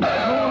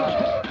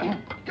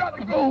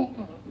 Gotta go.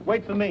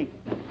 Wait for me.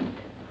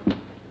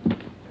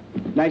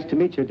 Nice to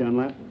meet you,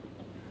 Dunlap.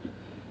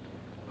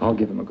 I'll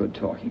give him a good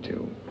talking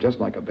to, just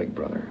like a big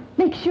brother.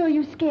 Make sure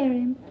you scare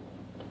him.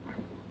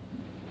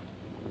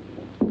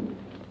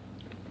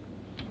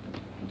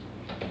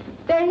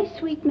 Very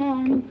sweet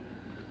man.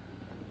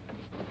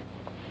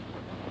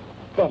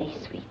 Very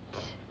sweet.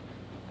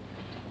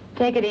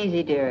 Take it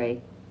easy,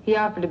 dearie. He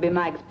offered to be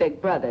Mike's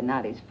big brother,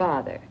 not his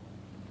father.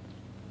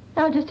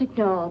 I'll just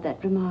ignore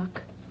that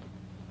remark.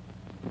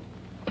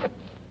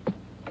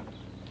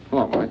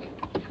 Hello, Mike.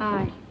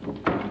 Hi.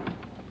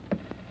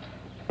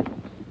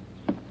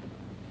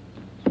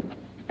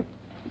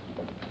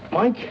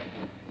 Mike,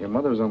 your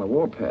mother's on the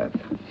warpath.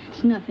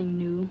 It's nothing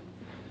new.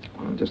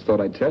 I just thought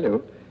I'd tell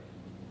you.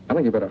 I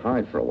think you better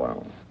hide for a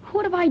while.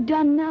 What have I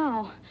done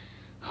now?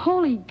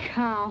 Holy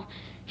cow.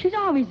 She's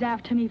always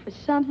after me for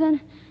something.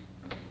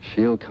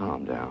 She'll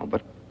calm down,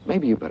 but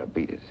maybe you better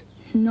beat it.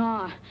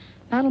 Nah,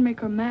 that'll make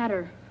her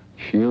madder.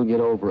 She'll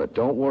get over it,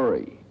 don't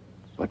worry.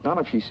 But not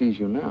if she sees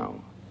you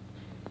now.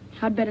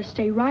 I'd better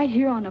stay right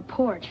here on the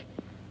porch.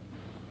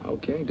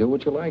 Okay, do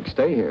what you like.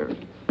 Stay here.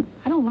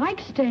 I don't like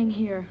staying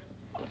here.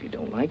 Well, if you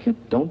don't like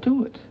it, don't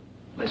do it.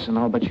 Listen,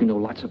 I'll bet you know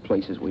lots of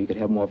places where you could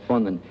have more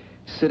fun than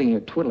sitting here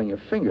twiddling your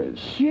fingers.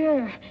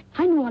 Sure.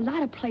 I know a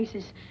lot of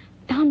places.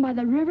 Down by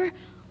the river,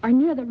 or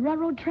near the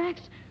railroad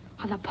tracks,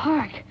 or the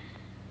park.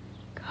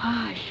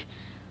 Gosh,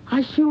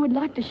 I sure would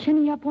like to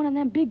shinny up one of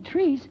them big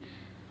trees.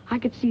 I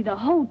could see the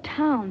whole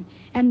town,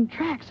 and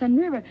tracks, and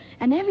river,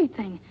 and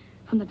everything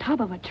from the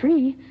top of a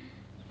tree.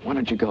 Why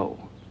don't you go?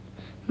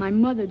 My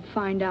mother'd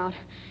find out.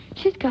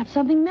 She's got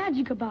something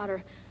magic about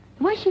her.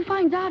 The way she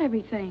finds out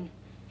everything.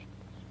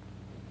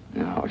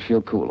 No,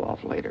 she'll cool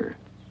off later.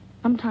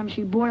 Sometimes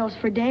she boils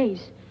for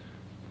days.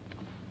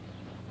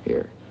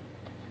 Here,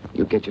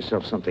 you get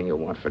yourself something you'll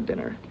want for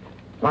dinner.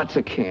 Lots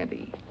of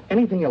candy.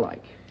 Anything you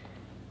like.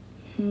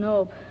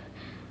 Nope.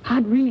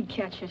 How'd Reed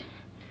catch it?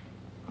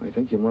 I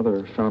think your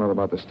mother found out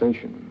about the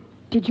station.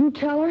 Did you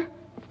tell her?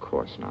 Of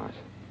course not.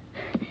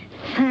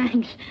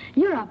 Thanks.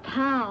 You're a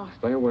pal.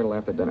 Stay away till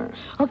after dinner.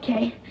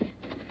 Okay.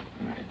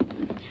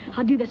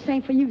 I'll do the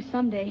same for you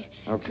someday.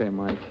 Okay,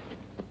 Mike.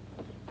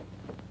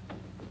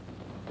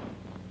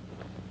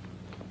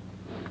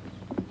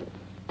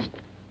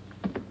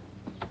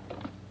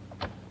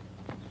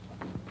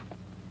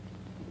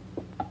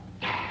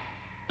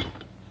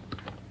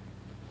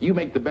 You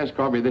make the best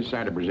coffee this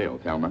side of Brazil,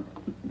 Thelma.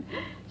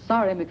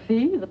 Sorry,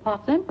 McPhee, the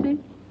pot's empty.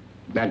 In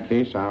that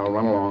case, I'll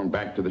run along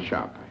back to the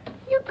shop.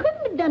 You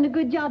couldn't have done a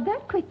good job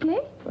that quickly.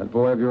 That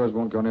boy of yours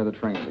won't go near the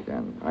trains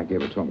again. I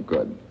gave it to him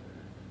good.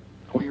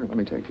 Oh, here, let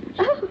me take these.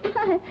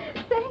 Oh,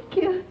 thank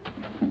you.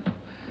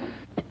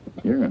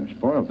 You're going to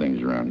spoil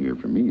things around here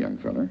for me, young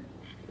feller.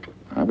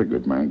 I've a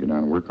good mind to go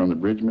down and work on the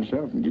bridge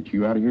myself and get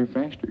you out of here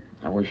faster.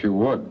 I wish you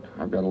would.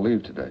 I've got to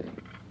leave today.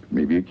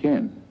 Maybe you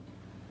can.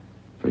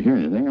 If I hear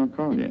anything, I'll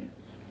call you.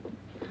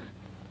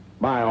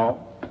 Bye,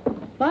 all.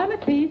 Bye,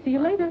 McPhee. See you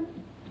later.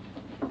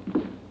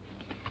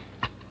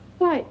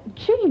 Why,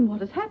 Jean,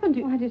 what has happened to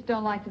you? I just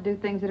don't like to do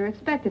things that are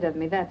expected of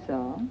me, that's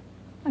all.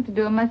 I like to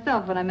do them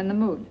myself when I'm in the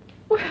mood.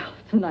 Well,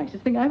 it's the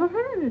nicest thing I ever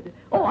heard.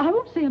 Oh, I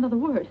won't say another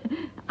word.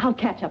 I'll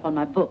catch up on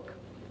my book.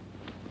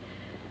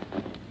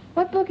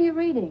 What book are you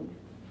reading?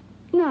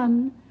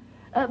 None.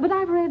 But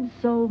I've read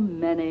so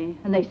many,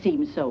 and they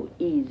seem so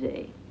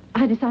easy.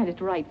 I decided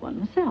to write one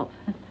myself.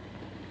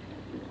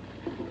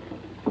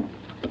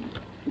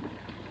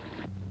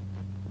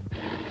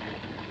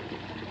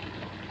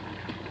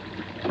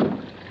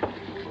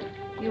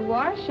 You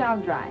wash, I'll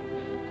dry.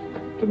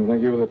 Didn't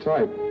think you were the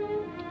type.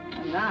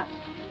 I'm not.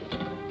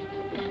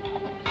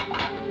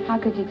 How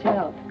could you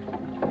tell?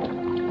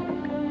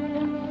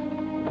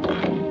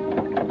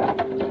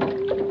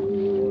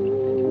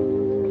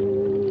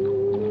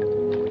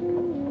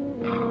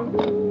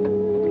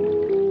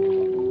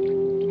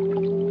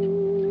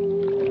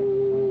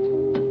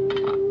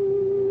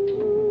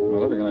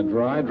 Well, if you're going to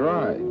dry,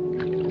 dry.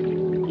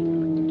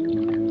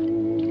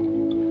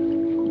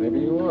 Maybe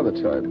you are the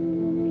type.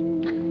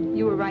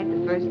 You were right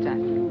the first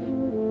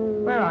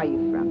time. Where are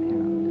you from,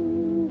 Harold?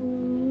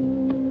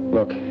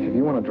 Look, if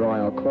you want to dry,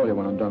 I'll call you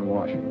when I'm done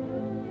washing.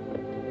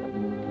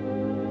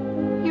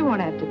 You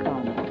won't have to call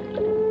me.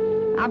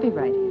 I'll be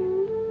right here.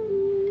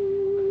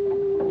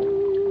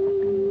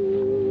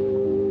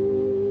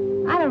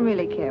 I don't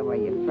really care where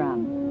you're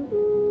from.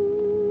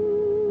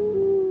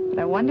 But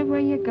I wonder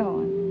where you're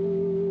going.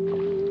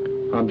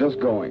 I'm just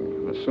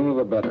going. The sooner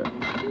the better.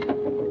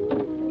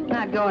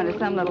 Not going to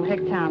some little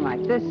hick town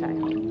like this, I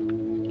hope.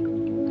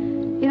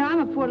 You know, I'm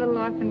a poor little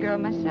orphan girl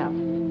myself,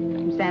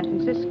 from San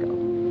Francisco.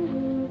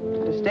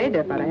 I'd have stayed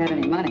there if I'd have had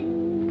any money.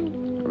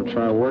 Gonna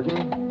try working?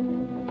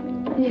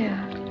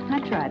 Yeah, I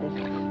tried it.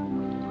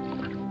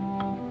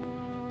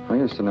 I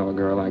used to know a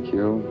girl like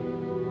you.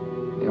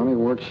 The only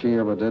work she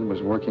ever did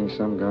was working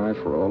some guy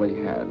for all he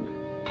had.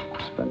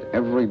 Spent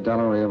every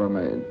dollar he ever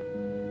made.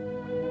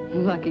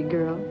 Lucky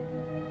girl.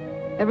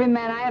 Every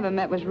man I ever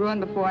met was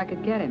ruined before I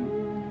could get him.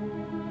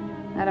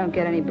 I don't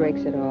get any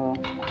breaks at all.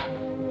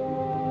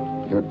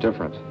 You're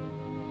different.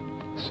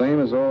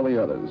 Same as all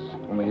the others,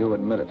 only you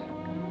admit it.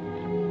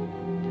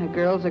 A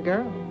girl's a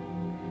girl.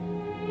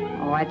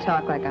 Oh, I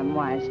talk like I'm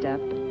wised up.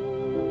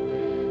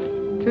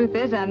 Truth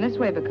is, I'm this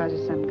way because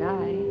of some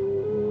guy.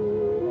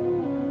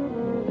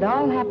 It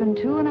all happened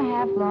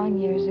 2.5 long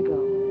years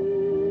ago.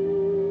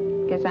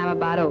 Guess I'm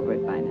about over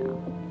it by now.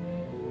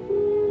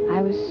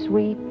 I was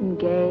sweet and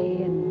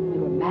gay, and we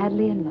were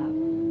madly in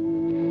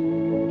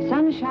love. The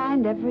sun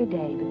shined every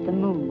day, but the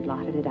moon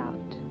blotted it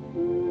out.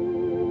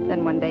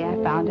 Then one day I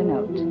found a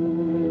note.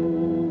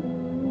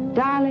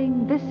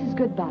 Darling, this is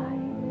goodbye.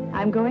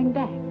 I'm going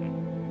back.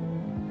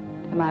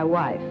 To my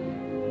wife.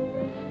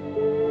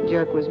 The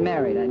jerk was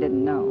married. I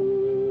didn't know.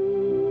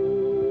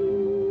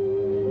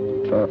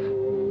 Tough.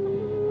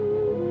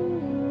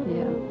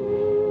 Yeah.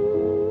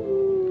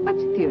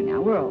 What's with you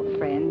now? We're old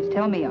friends.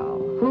 Tell me all.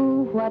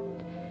 Who, what?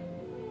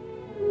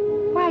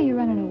 Why are you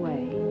running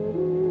away?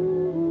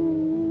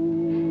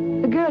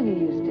 The girl you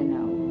used to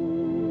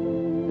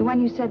know. The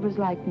one you said was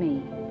like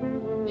me.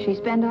 She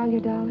spend all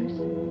your dollars?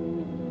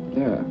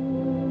 Yeah.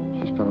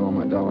 She spent all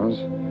my dollars.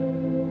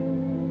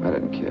 I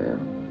didn't care.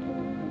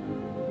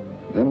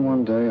 Then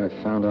one day I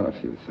found out a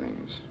few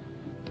things.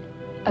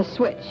 A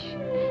switch.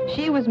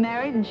 She was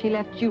married and she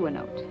left you a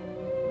note.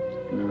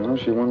 No,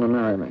 she wanted to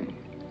marry me.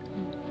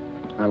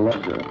 I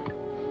loved her,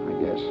 I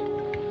guess.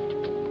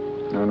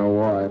 I don't know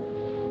why.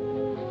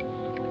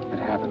 It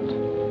happened.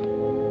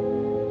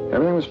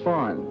 Everything was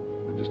fine.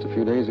 And just a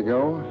few days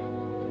ago,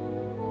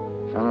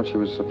 I found out she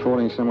was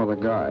supporting some other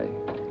guy.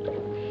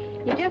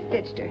 You just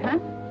ditched her, huh?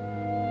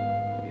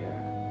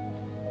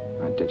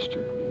 I ditched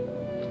her.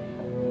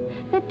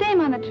 That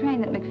dame on the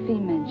train that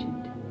McPhee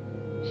mentioned.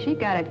 She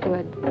got it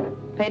good.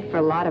 Paid for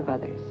a lot of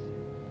others.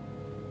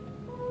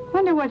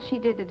 Wonder what she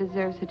did to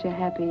deserve such a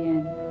happy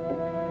end.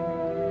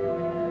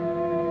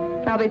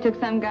 Probably took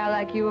some guy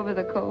like you over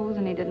the coals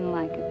and he didn't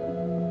like it.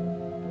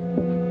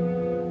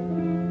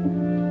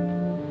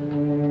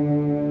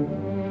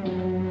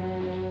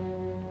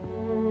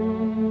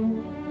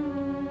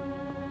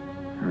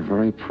 You're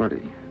very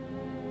pretty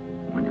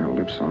when your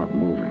lips aren't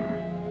moving.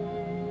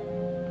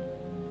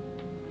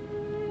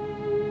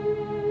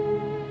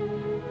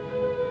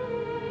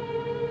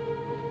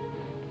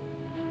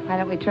 Why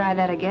don't we try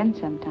that again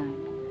sometime?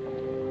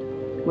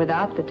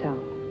 Without the toe.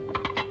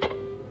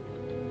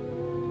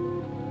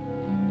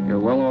 You're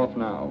well off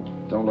now.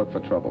 Don't look for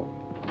trouble.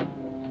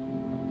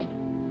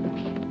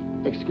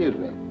 Excuse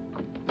me.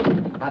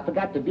 I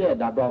forgot the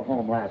beard I brought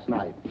home last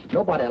night.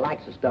 Nobody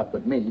likes the stuff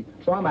but me,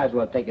 so I might as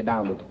well take it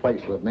down to the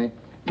place with me.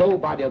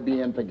 Nobody'll be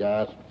in for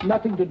gas.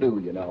 Nothing to do,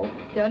 you know.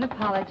 Don't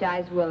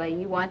apologize, Willie.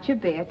 You want your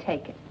beer,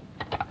 take it.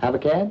 Have a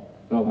can?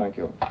 No, thank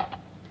you.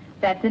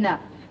 That's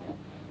enough.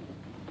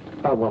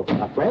 Oh, well,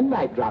 a friend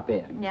might drop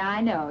in. Yeah,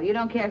 I know. You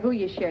don't care who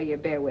you share your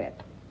beer with.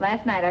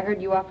 Last night I heard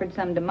you offered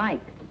some to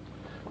Mike.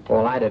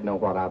 Well, I didn't know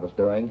what I was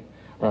doing.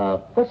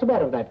 What's the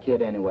matter with that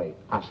kid anyway?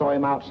 I saw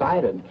him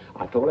outside and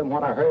I told him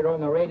what I heard on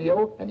the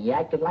radio and he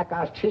acted like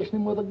I was chasing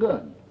him with a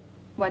gun.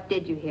 What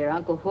did you hear,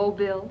 Uncle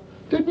Hobill?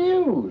 The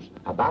news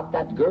about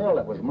that girl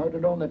that was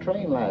murdered on the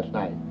train last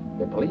night.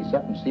 The police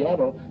up in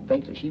Seattle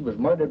think that she was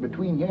murdered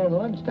between here and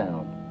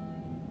Lunchtown.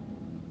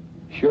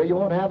 Sure you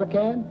won't have a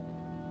can?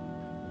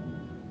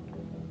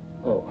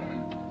 Oh,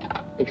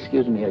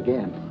 excuse me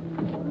again.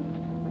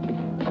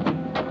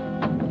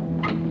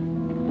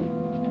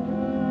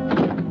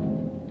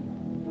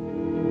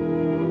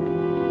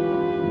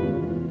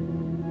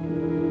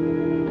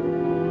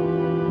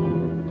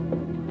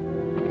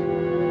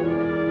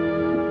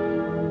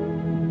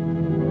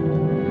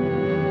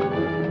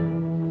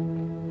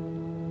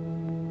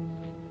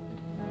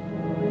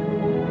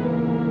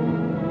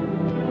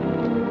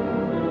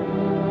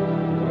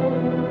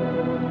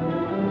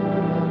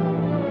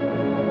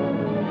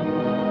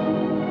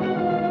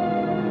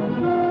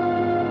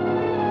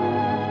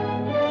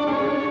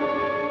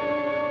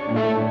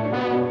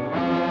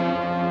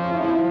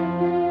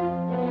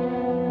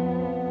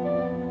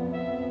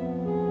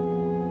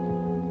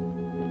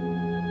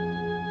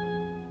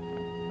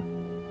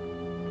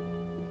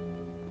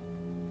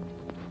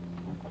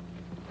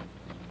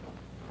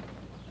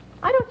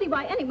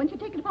 Why anyone should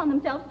take it upon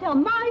themselves to tell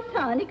my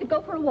son he could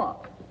go for a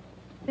walk.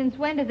 Since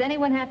when does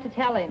anyone have to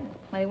tell him?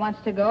 When he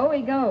wants to go,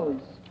 he goes.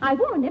 I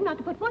warned him not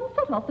to put one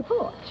foot off the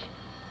porch.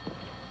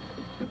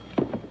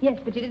 Yes,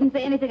 but you didn't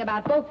say anything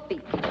about both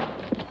feet.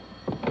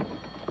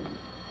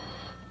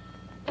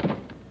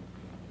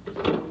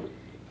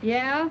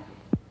 Yeah?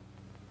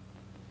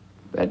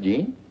 That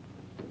Jean?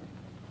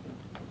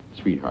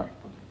 Sweetheart.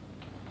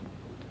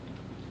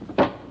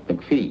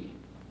 McPhee.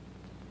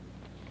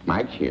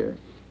 Mike's here.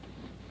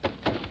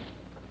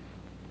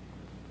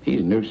 He's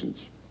a nuisance.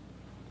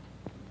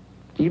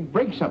 He'd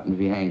break something if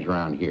he hangs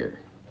around here.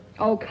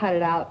 Oh, cut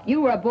it out.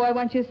 You were a boy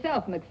once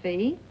yourself,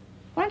 McPhee.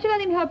 Why don't you let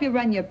him help you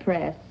run your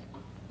press?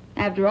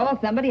 After all,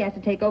 somebody has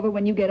to take over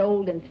when you get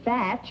old and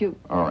fat.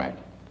 All right.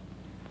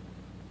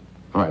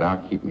 All right,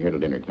 I'll keep him here till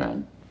dinner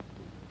time.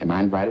 Am I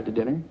invited to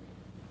dinner?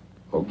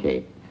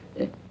 Okay.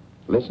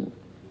 Listen,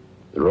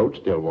 the road's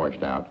still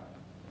washed out.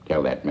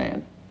 Tell that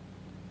man.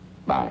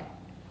 Bye.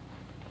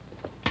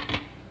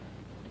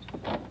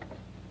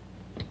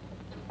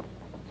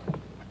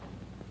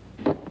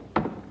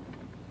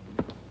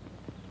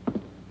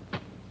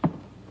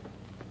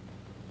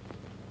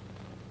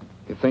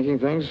 You're thinking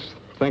things?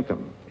 Think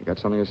them. You got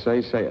something to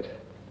say, say it.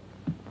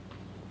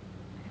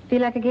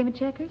 Feel like a game of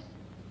checkers?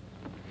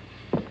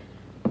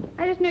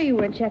 I just knew you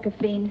were a checker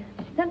fiend.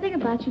 Something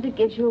about you that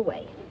gives you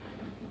away.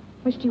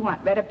 Which do you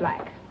want, red or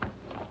black?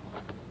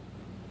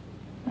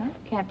 Well,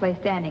 can't play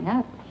standing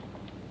up.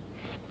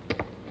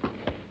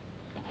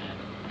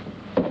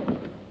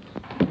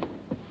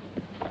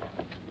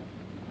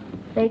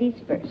 Ladies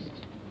first.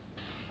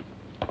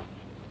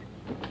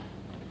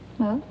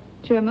 Well,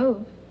 sure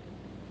move.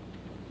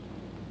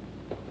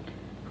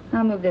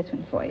 I'll move this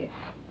one for you.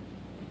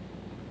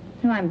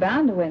 No, I'm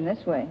bound to win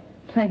this way,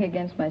 playing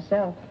against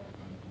myself.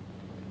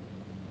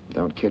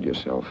 Don't kid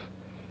yourself.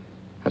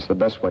 That's the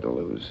best way to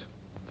lose.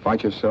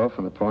 Fight yourself,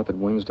 and the part that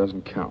wins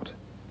doesn't count.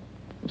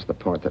 It's the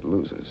part that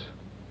loses.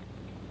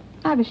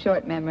 I have a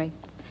short memory.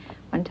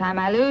 One time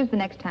I lose, the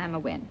next time I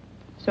win.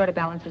 Sort of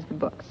balances the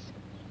books.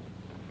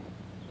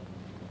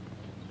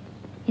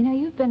 You know,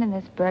 you've been in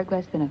this burg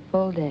less than a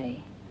full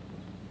day.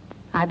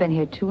 I've been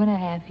here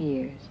 2.5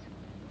 years.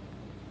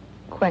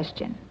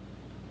 Question.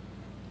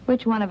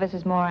 Which one of us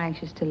is more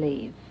anxious to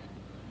leave?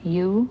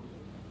 You,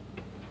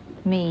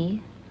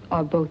 me,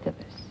 or both of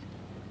us?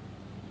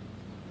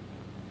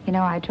 You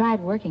know, I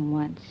tried working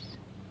once.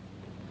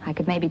 I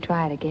could maybe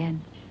try it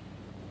again.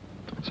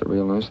 That's a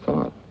real nice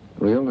thought.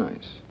 Real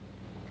nice.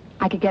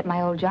 I could get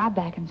my old job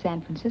back in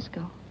San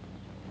Francisco.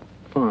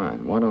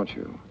 Fine, why don't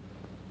you?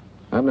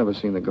 I've never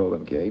seen the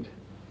Golden Gate.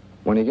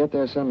 When you get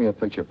there, send me a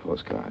picture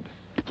postcard.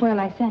 Where'll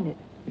I send it?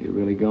 You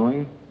really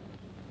going?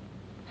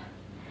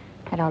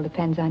 That all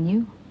depends on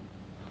you.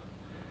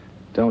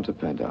 Don't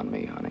depend on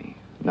me, honey.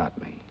 Not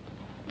me.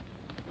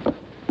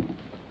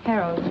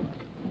 Harold,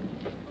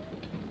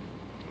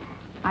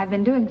 I've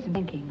been doing some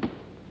thinking.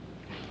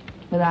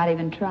 Without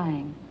even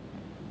trying.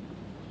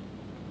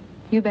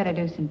 You better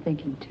do some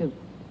thinking, too.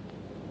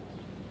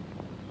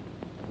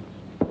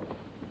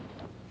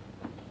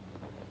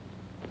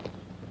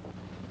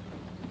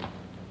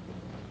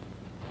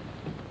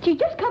 She's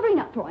just covering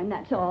up for him,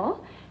 that's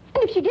all.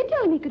 And if she did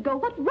tell him he could go,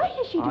 what right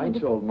is she doing? I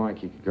told Mike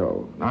he could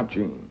go, not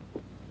Jean.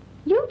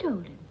 You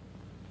told him.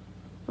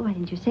 Well, why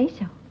didn't you say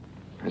so?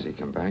 Has he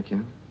come back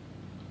yet?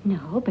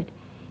 No, but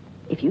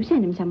if you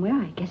send him somewhere,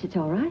 I guess it's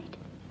all right.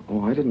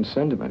 Oh, I didn't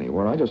send him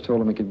anywhere. I just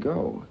told him he could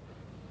go.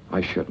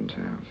 I shouldn't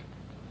have.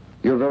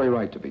 You're very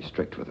right to be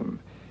strict with him.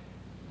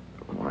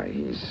 Why,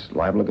 he's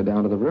liable to go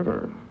down to the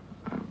river.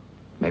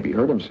 Maybe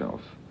hurt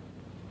himself.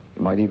 He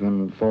might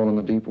even fall in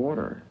the deep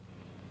water.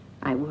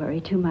 I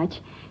worry too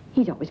much.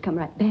 He's always come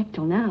right back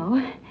till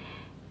now.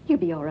 You'll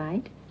be all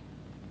right.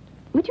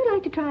 Would you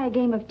like to try a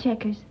game of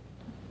checkers?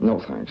 No,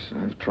 thanks.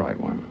 I've tried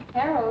one.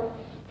 Harold.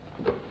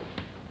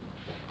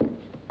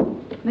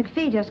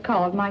 McPhee just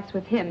called. Mike's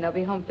with him. They'll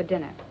be home for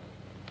dinner.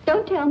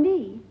 Don't tell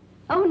me.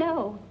 Oh,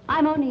 no.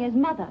 I'm only his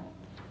mother.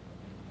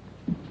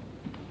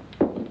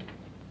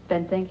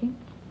 Been thinking?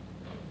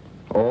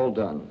 All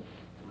done.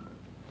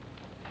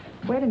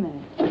 Wait a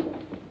minute.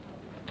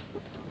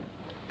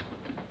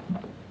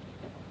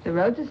 The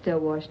roads are still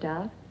washed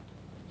out.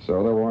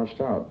 So they're washed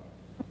out.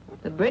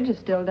 The bridge is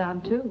still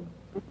down, too.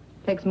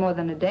 Takes more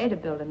than a day to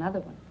build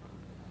another one.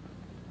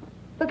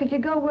 Look, if you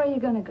go, where are you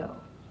going to go?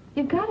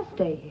 You've got to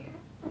stay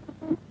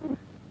here.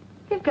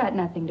 You've got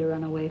nothing to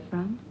run away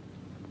from.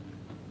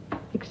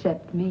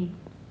 Except me.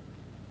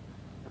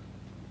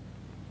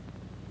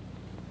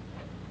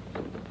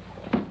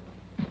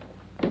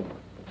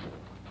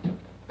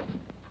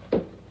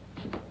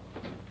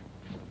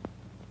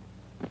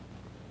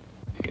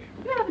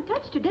 You haven't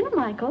touched your dinner,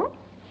 Michael.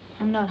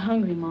 I'm not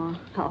hungry, Ma.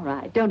 All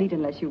right, don't eat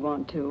unless you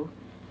want to.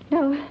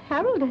 No,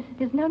 Harold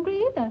isn't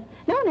hungry either.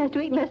 No one has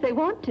to eat unless they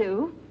want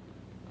to.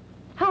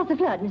 How's the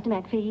flood, Mr.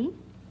 McPhee?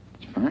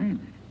 It's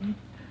fine.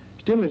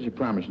 Still is a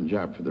promising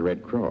job for the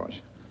Red Cross.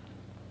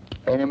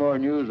 Any more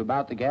news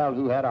about the gal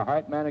who had her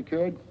heart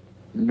manicured?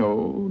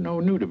 No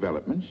new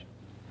developments.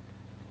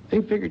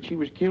 They figured she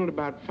was killed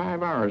about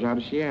 5 hours out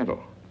of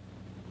Seattle.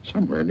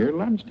 Somewhere near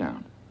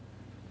Lunstown.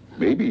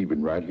 Maybe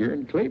even right here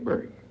in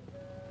Clayburg.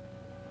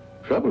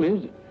 Trouble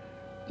is,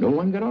 no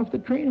one got off the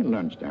train in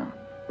Lunstown,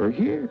 or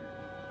here.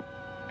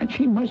 And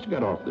she must have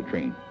got off the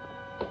train,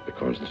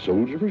 because the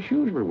soles of her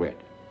shoes were wet.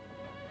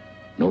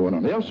 No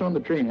one else on the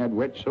train had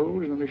wet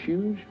soles on their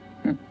shoes.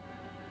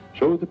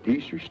 So the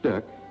police are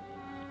stuck.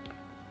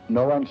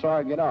 No one saw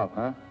her get off,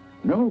 huh?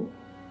 No.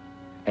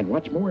 And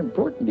what's more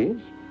important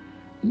is,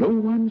 no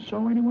one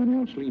saw anyone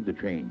else leave the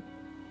train.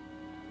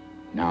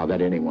 Now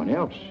that anyone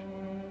else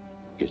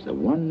is the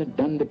one that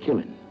done the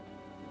killing.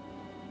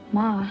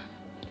 Ma.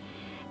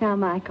 Now,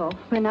 Michael,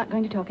 we're not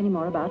going to talk any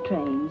more about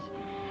trains.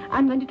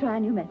 I'm going to try a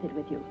new method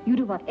with you. You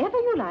do whatever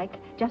you like,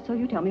 just so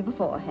you tell me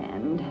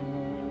beforehand.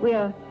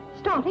 We're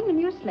starting a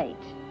new slate.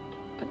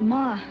 But,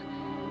 Ma,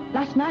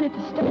 last night at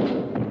the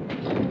station...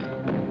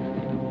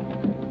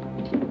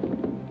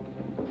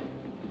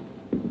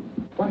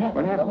 What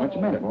happened? What's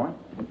the matter, boy?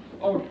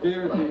 Oh,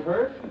 dear, is he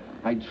hurt?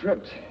 I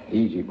tripped.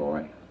 Easy,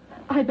 boy.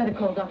 I'd better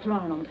call Dr.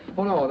 Arnold.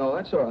 Oh, no,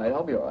 that's all right.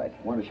 I'll be all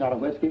right. Want a shot of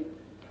whiskey?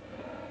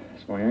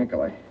 It's my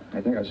ankle. I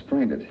think I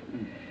sprained it.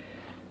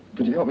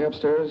 Could you help me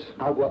upstairs?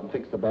 I'll go up and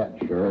fix the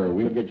bed. Sure,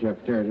 we'll get you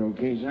upstairs,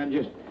 okay, son?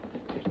 Just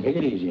take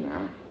it easy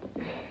now.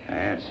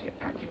 That's it.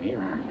 Now, give me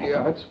your arm.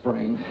 Yeah, it's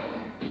sprained.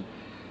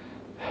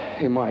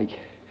 Hey, Mike,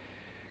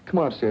 come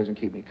on upstairs and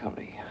keep me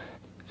company.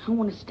 I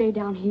want to stay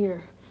down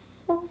here.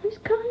 Always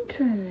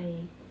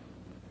contrary.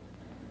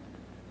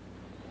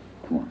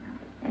 Come on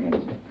now.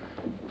 That's it.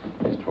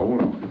 Just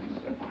hold on.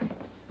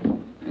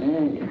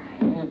 There you are.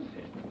 That's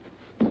it.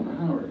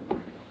 All right.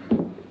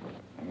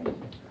 That's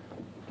it.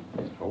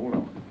 Just hold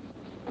on.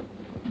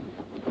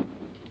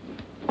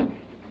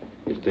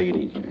 Just take it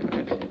easy.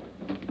 That's it.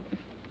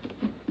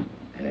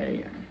 There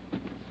you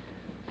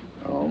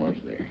are.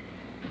 Almost there.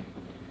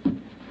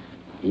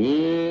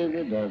 Yes,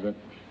 it does it.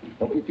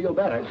 Hope you feel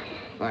better.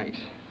 Thanks.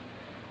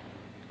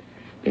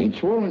 Ain't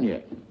swollen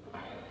yet.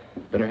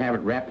 Better have it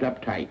wrapped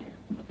up tight.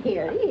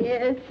 Here he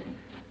is.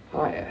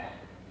 Hiya.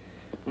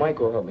 Mike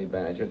will help me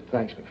bandage it.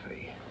 Thanks,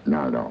 McPhee.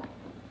 No.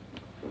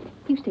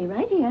 You stay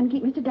right here and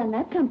keep Mr.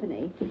 Dunlap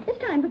company. It's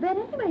time for bed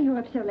anyway. You were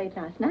up so late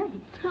last night.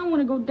 I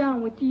want to go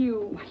down with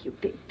you. Why, you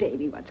big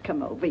baby, what's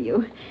come over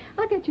you?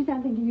 I'll get you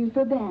something to use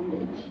for a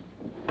bandage.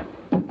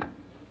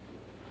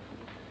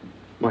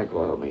 Mike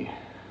will help me.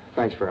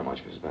 Thanks very much,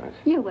 Mrs. Bennett.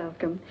 You're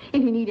welcome.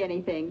 If you need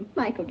anything,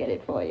 Mike will get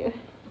it for you.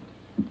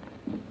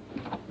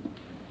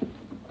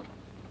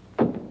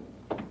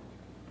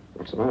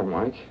 What's the matter,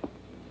 Mike?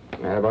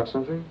 Mad about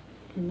something?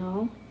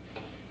 No,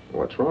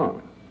 What's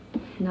wrong?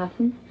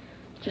 nothing.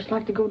 Just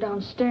like to go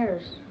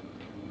downstairs.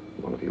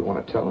 Well, if you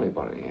want to tell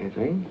anybody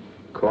anything,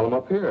 call him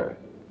up here.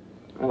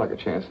 I'd like a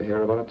chance to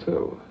hear about it,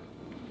 too.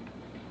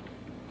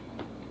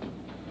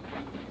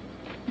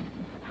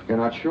 You're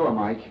not sure,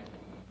 Mike?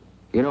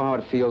 You know how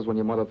it feels when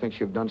your mother thinks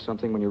you've done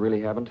something when you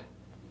really haven't?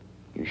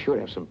 You should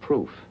have some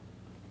proof.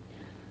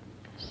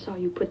 Saw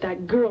you put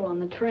that girl on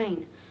the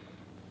train.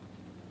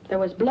 There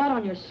was blood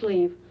on your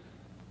sleeve.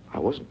 I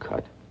wasn't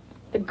cut.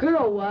 The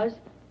girl was.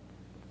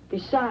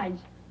 Besides,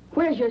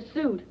 where's your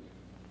suit?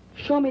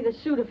 Show me the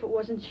suit if it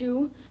wasn't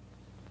you.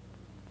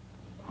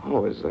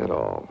 Oh, is that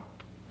all?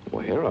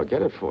 Well, here, I'll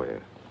get it for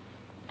you.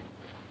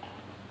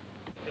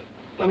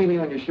 Let me lean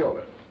on your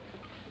shoulder.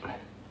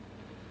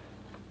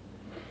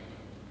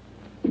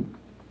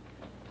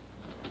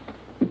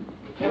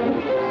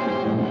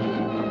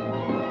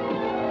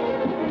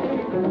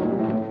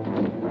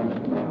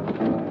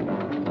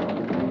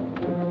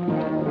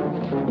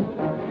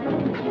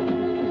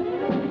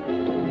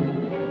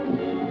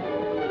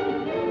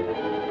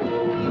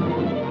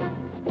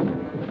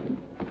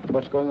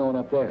 What's going on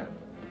up there?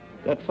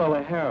 That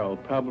fella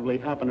Harold probably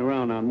hopping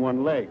around on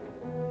one leg.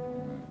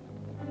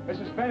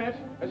 Mrs. Bennett,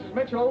 Mrs.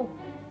 Mitchell,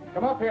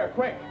 come up here,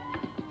 quick.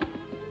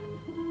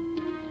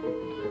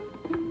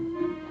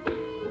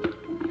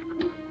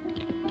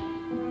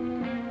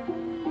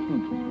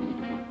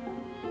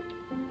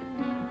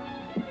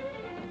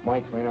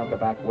 Mike ran out the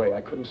back way.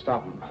 I couldn't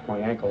stop him. My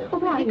ankle. Oh,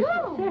 why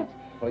go?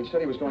 Well, he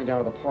said he was going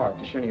down to the park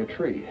to shinny a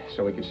tree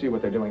so he could see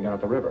what they're doing down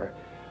at the river.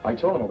 I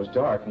told him it was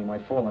dark and he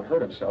might fall and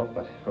hurt himself,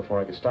 but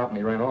before I could stop him,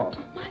 he ran off.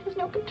 Why, there's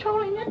no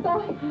controlling that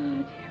boy. Oh,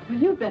 dear. Well,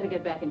 you'd better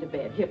get back into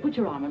bed. Here, put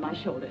your arm on my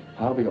shoulder.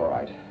 I'll be all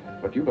right,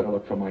 but you better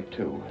look for Mike,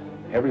 too.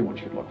 Everyone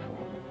should look for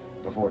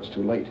him before it's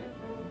too late.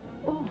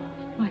 Oh,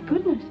 my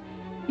goodness.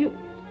 You...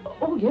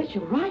 Oh, yes,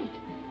 you're right.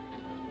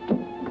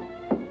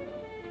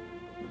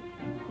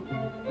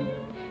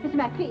 Mr.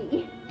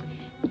 McPhee.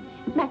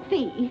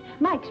 McPhee,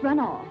 Mike's run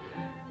off.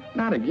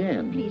 Not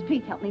again.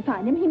 Please help me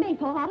find him. He may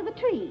fall out of the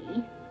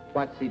tree.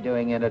 What's he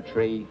doing in a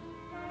tree?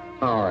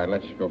 All right,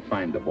 let's go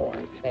find the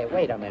boy. Hey,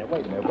 wait a minute.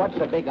 What's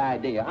the big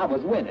idea? I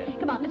was winning.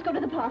 Come on, let's go to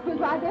the park. We'll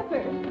drive there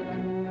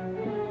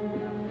first.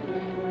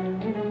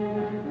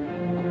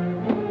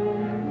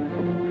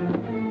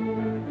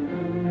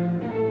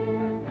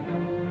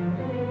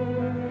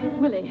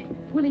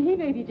 Willie, he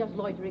may be just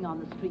loitering on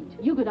the street.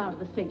 You go down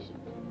to the station.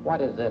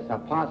 What is this, a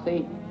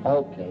posse?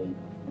 Okay.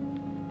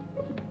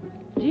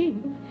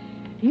 Jean,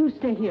 you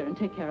stay here and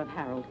take care of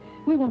Harold.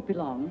 We won't be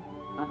long,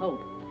 I hope.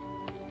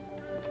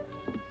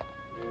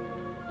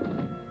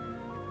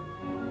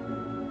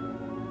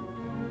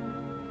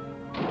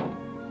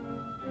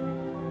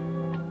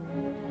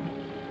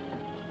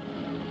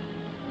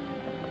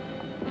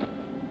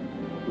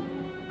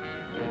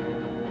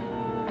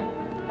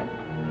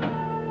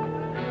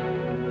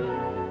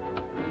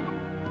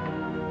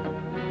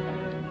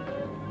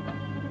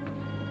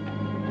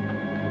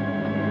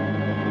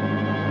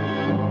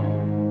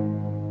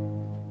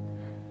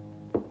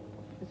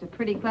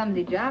 Pretty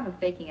clumsy job of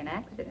faking an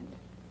accident.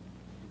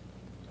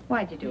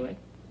 Why'd you do it?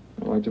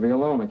 I like to be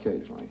alone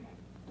occasionally.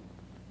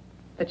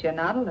 But you're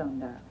not alone,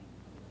 darling.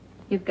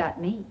 You've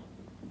got me.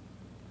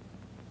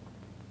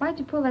 Why'd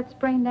you pull that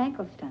sprained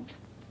ankle stunt?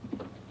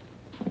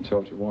 I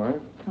told you why.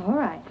 All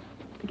right.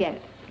 Forget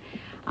it.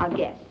 I'll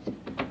guess.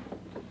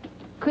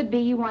 Could be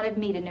you wanted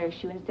me to nurse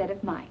you instead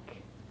of Mike.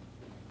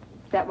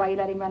 Is that why you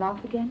let him run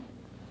off again?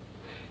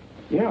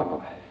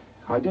 Yeah,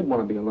 I did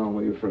want to be alone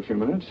with you for a few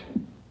minutes.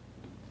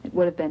 It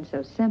would have been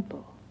so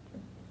simple.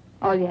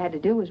 All you had to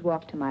do was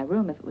walk to my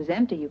room. If it was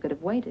empty, you could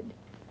have waited.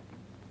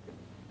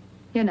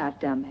 You're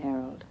not dumb,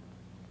 Harold.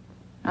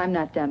 I'm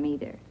not dumb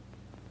either.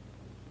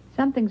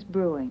 Something's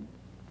brewing.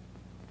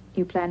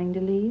 You planning to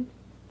leave?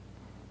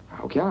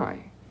 How can I?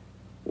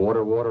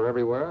 Water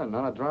everywhere and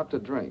not a drop to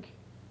drink.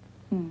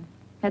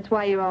 That's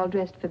why you're all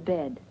dressed for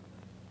bed.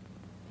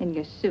 In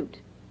your suit.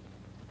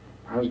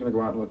 I was going to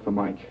go out and look for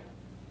Mike.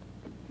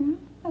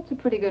 That's a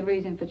pretty good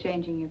reason for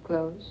changing your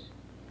clothes.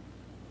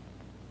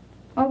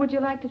 Or would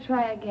you like to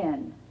try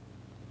again?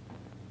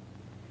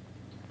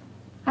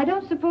 I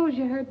don't suppose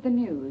you heard the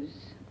news.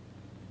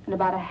 In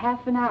about a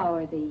half an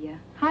hour, the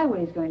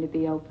highway's going to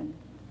be open.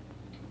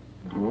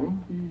 Oh?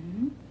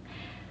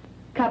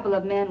 A couple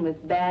of men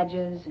with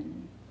badges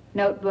and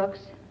notebooks,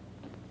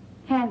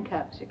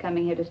 handcuffs are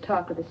coming here to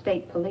talk with the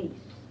state police.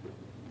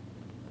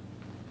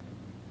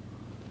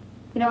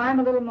 You know, I'm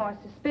a little more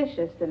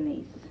suspicious than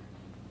these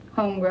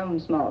homegrown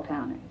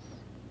small-towners.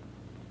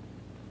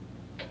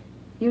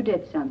 You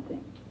did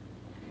something.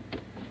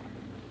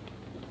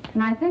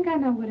 And I think I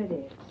know what it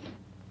is.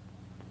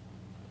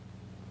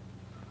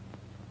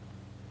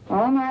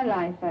 All my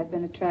life, I've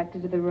been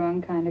attracted to the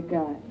wrong kind of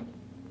guy.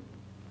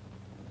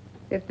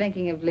 If you're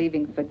thinking of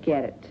leaving,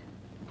 forget it.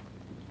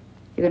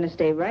 You're going to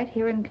stay right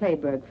here in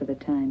Clayburg for the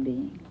time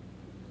being.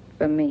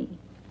 For me.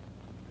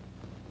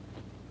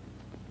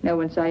 No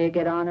one saw you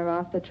get on or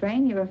off the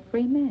train. You're a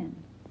free man.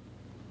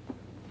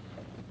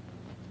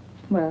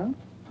 Well,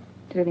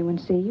 did anyone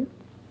see you?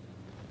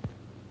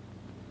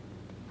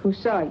 Who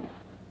saw you?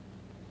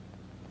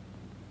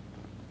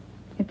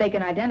 If they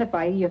can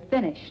identify you, you're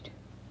finished.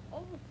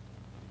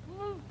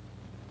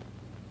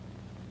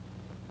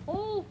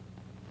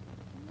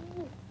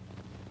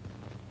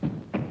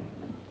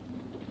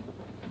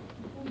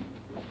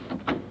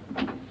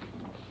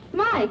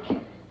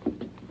 Mike!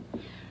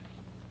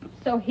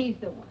 So he's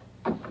the one.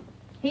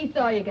 He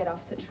saw you get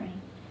off the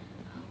train.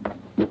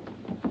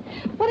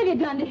 What have you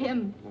done to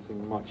him?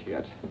 Nothing much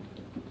yet.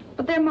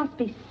 But there must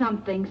be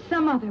something,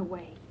 some other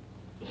way.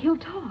 He'll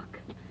talk.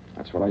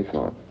 That's what I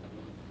thought.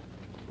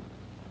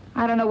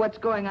 I don't know what's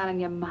going on in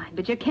your mind,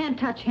 but you can't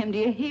touch him, do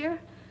you hear?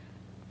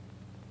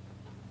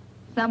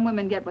 Some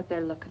women get what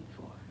they're looking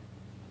for.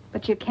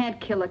 But you can't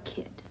kill a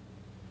kid.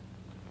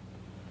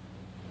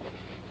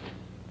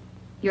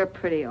 You're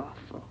pretty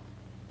awful.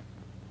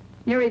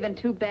 You're even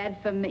too bad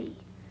for me.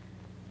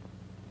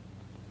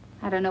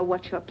 I don't know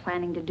what you're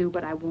planning to do,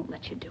 but I won't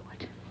let you do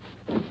it.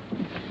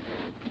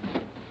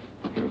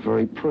 You're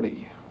very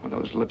pretty when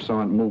those lips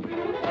aren't moving.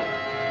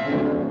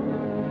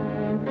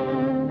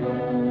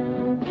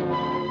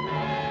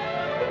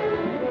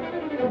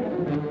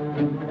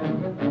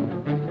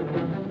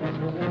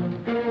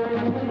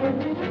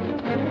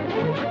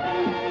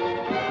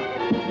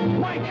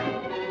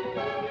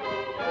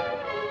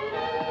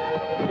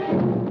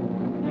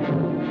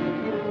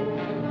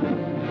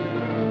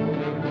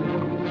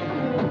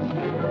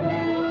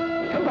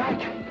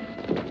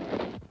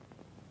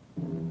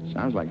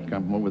 Sounds like it's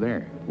come from over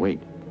there. Wait.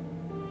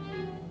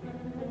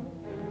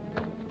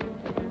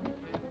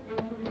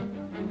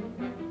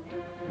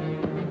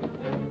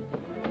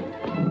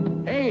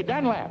 Hey,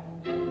 Dunlap.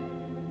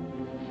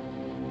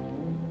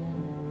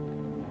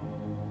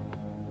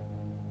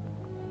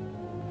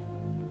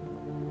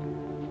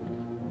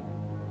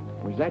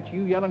 Was that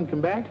you yelling,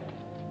 come back?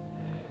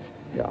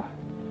 Yeah.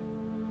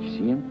 You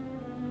see him?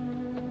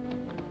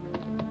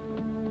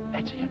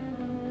 That's him.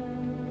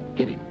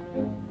 Get him.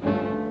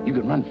 You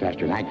can run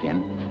faster than I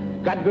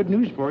can. Got good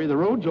news for you. The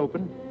road's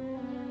open.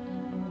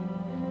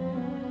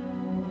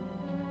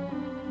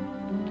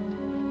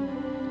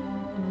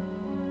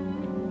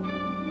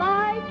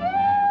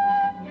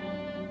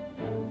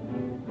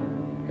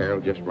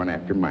 Harold just run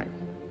after Mike.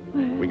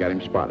 We got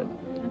him spotted.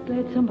 I'm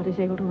glad somebody's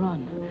able to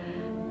run.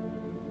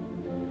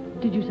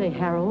 Did you say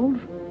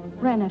Harold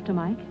ran after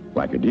Mike?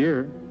 Like a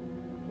deer.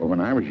 Well, when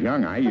I was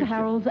young, I used But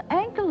Harold's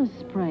ankle is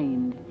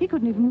sprained. He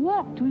couldn't even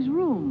walk to his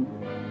room.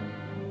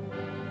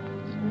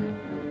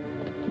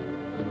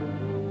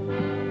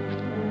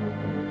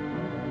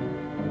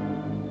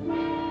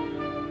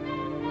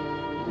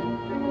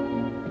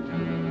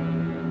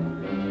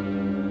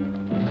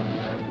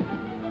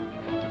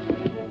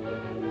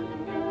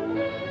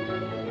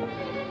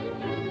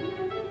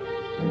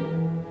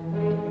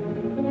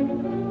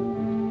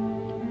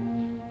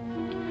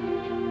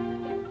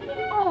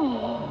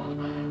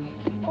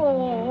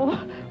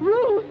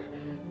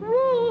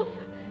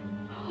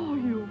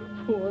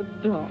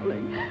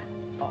 Darling.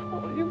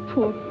 Oh, you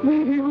poor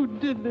baby. Who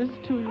did this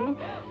to you?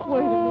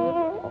 Wait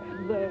a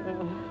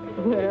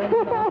minute. There.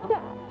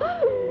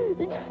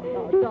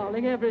 Now,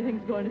 darling,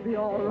 everything's going to be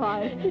all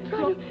right.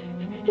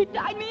 He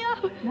tied me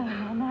up.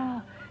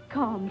 Now.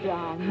 Calm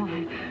down,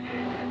 Mike.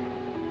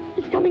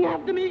 He's coming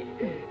after me.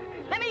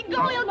 Let me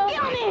go. He'll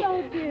kill me.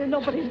 No, dear.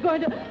 Nobody's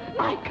going to...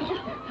 Michael,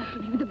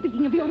 I'll give you the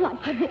beating of your life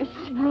for this.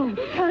 Ruth,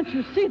 can't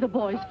you see the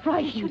boy's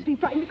frightened? He should be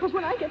frightened because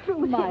when I get through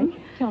with Mike, him...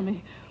 tell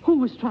me, who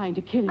was trying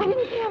to kill you? I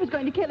didn't say I was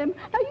going to kill him.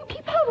 Now, you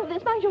keep out of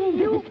this. Mind your own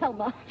business,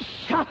 Thelma.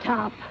 Shut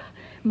up.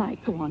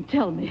 Mike, go on,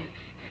 tell me.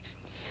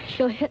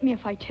 She'll hit me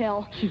if I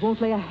tell. She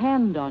won't lay a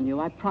hand on you,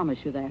 I promise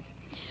you that.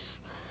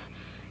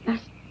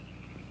 Last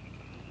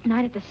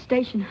night at the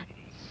station.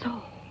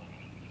 So,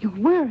 you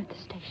were at the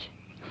station.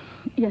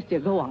 Yes, dear,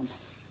 go on.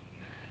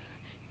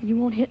 You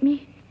won't hit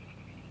me?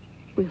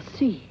 We'll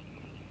see.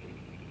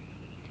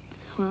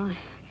 Well,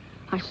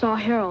 I saw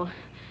Harold.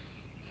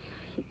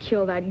 He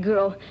killed that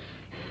girl.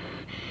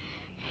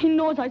 He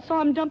knows I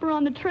saw him dump her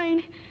on the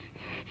train.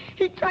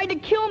 He tried to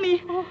kill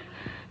me.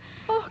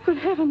 Oh, good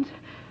heavens.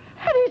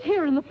 Eddie's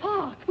here in the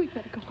park. We'd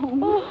better go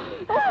home.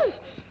 Oh,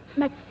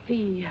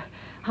 McPhee,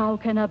 how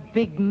can a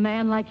big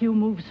man like you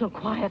move so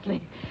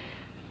quietly?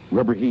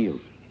 Rubber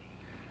heels.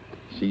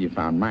 See, you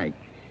found Mike.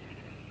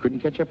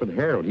 Couldn't catch up with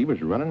Harold. He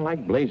was running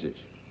like blazes.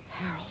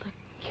 Harold, a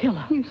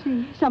killer. You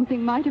see,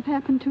 something might have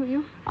happened to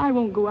you. I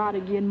won't go out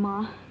again,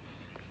 Ma.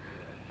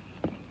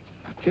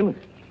 A killer?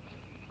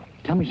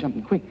 Tell me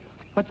something quick.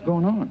 What's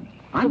going on?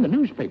 I'm the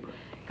newspaper.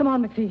 Come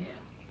on, McPhee.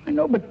 I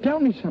know, but tell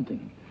me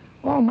something.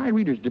 All my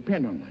readers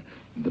depend on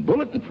the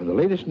bulletin for the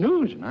latest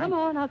news, and Come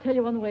on, I'll tell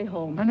you on the way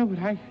home. I know, but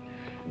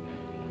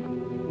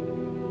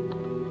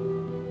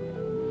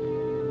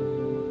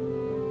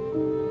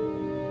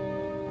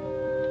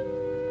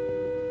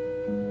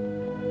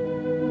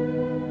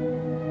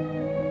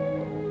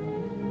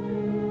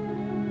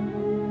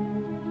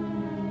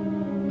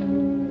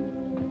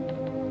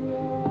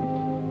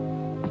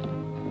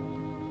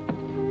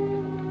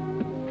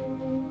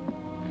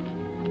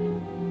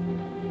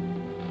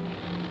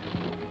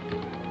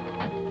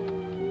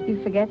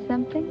You forget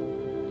something?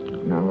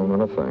 No,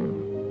 not a thing.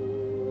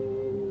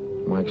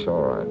 Mike's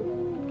all right.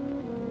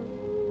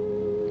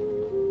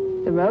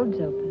 The road's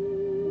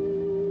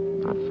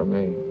open. Not for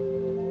me.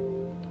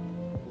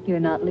 You're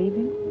not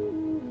leaving?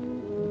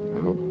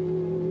 No.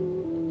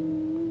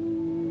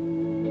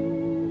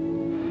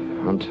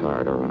 I'm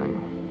tired of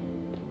running.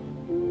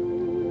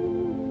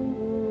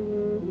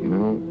 You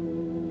know,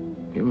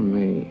 you and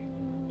me,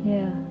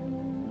 Yeah.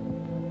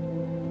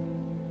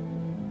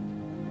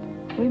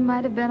 We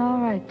might have been all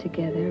right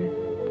together.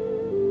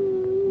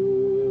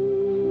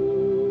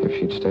 if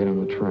she'd stayed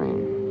on the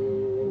train,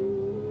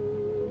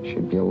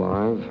 she'd be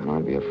alive and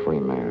I'd be a free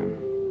man.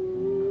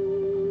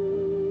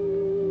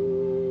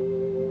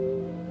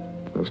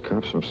 Those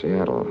cops from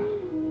Seattle,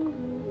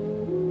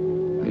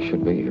 they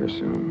should be here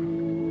soon.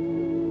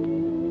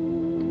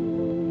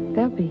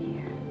 They'll be here.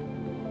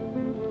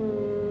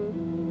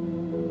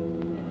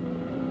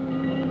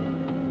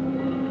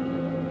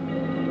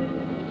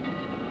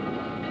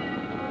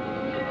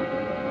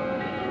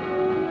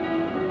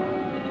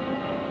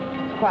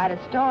 Quite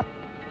a story.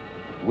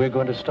 We're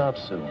going to stop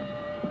soon.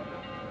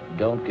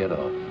 Don't get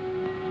off.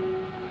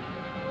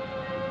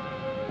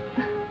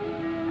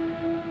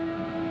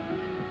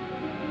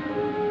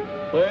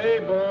 Play,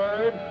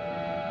 Bird.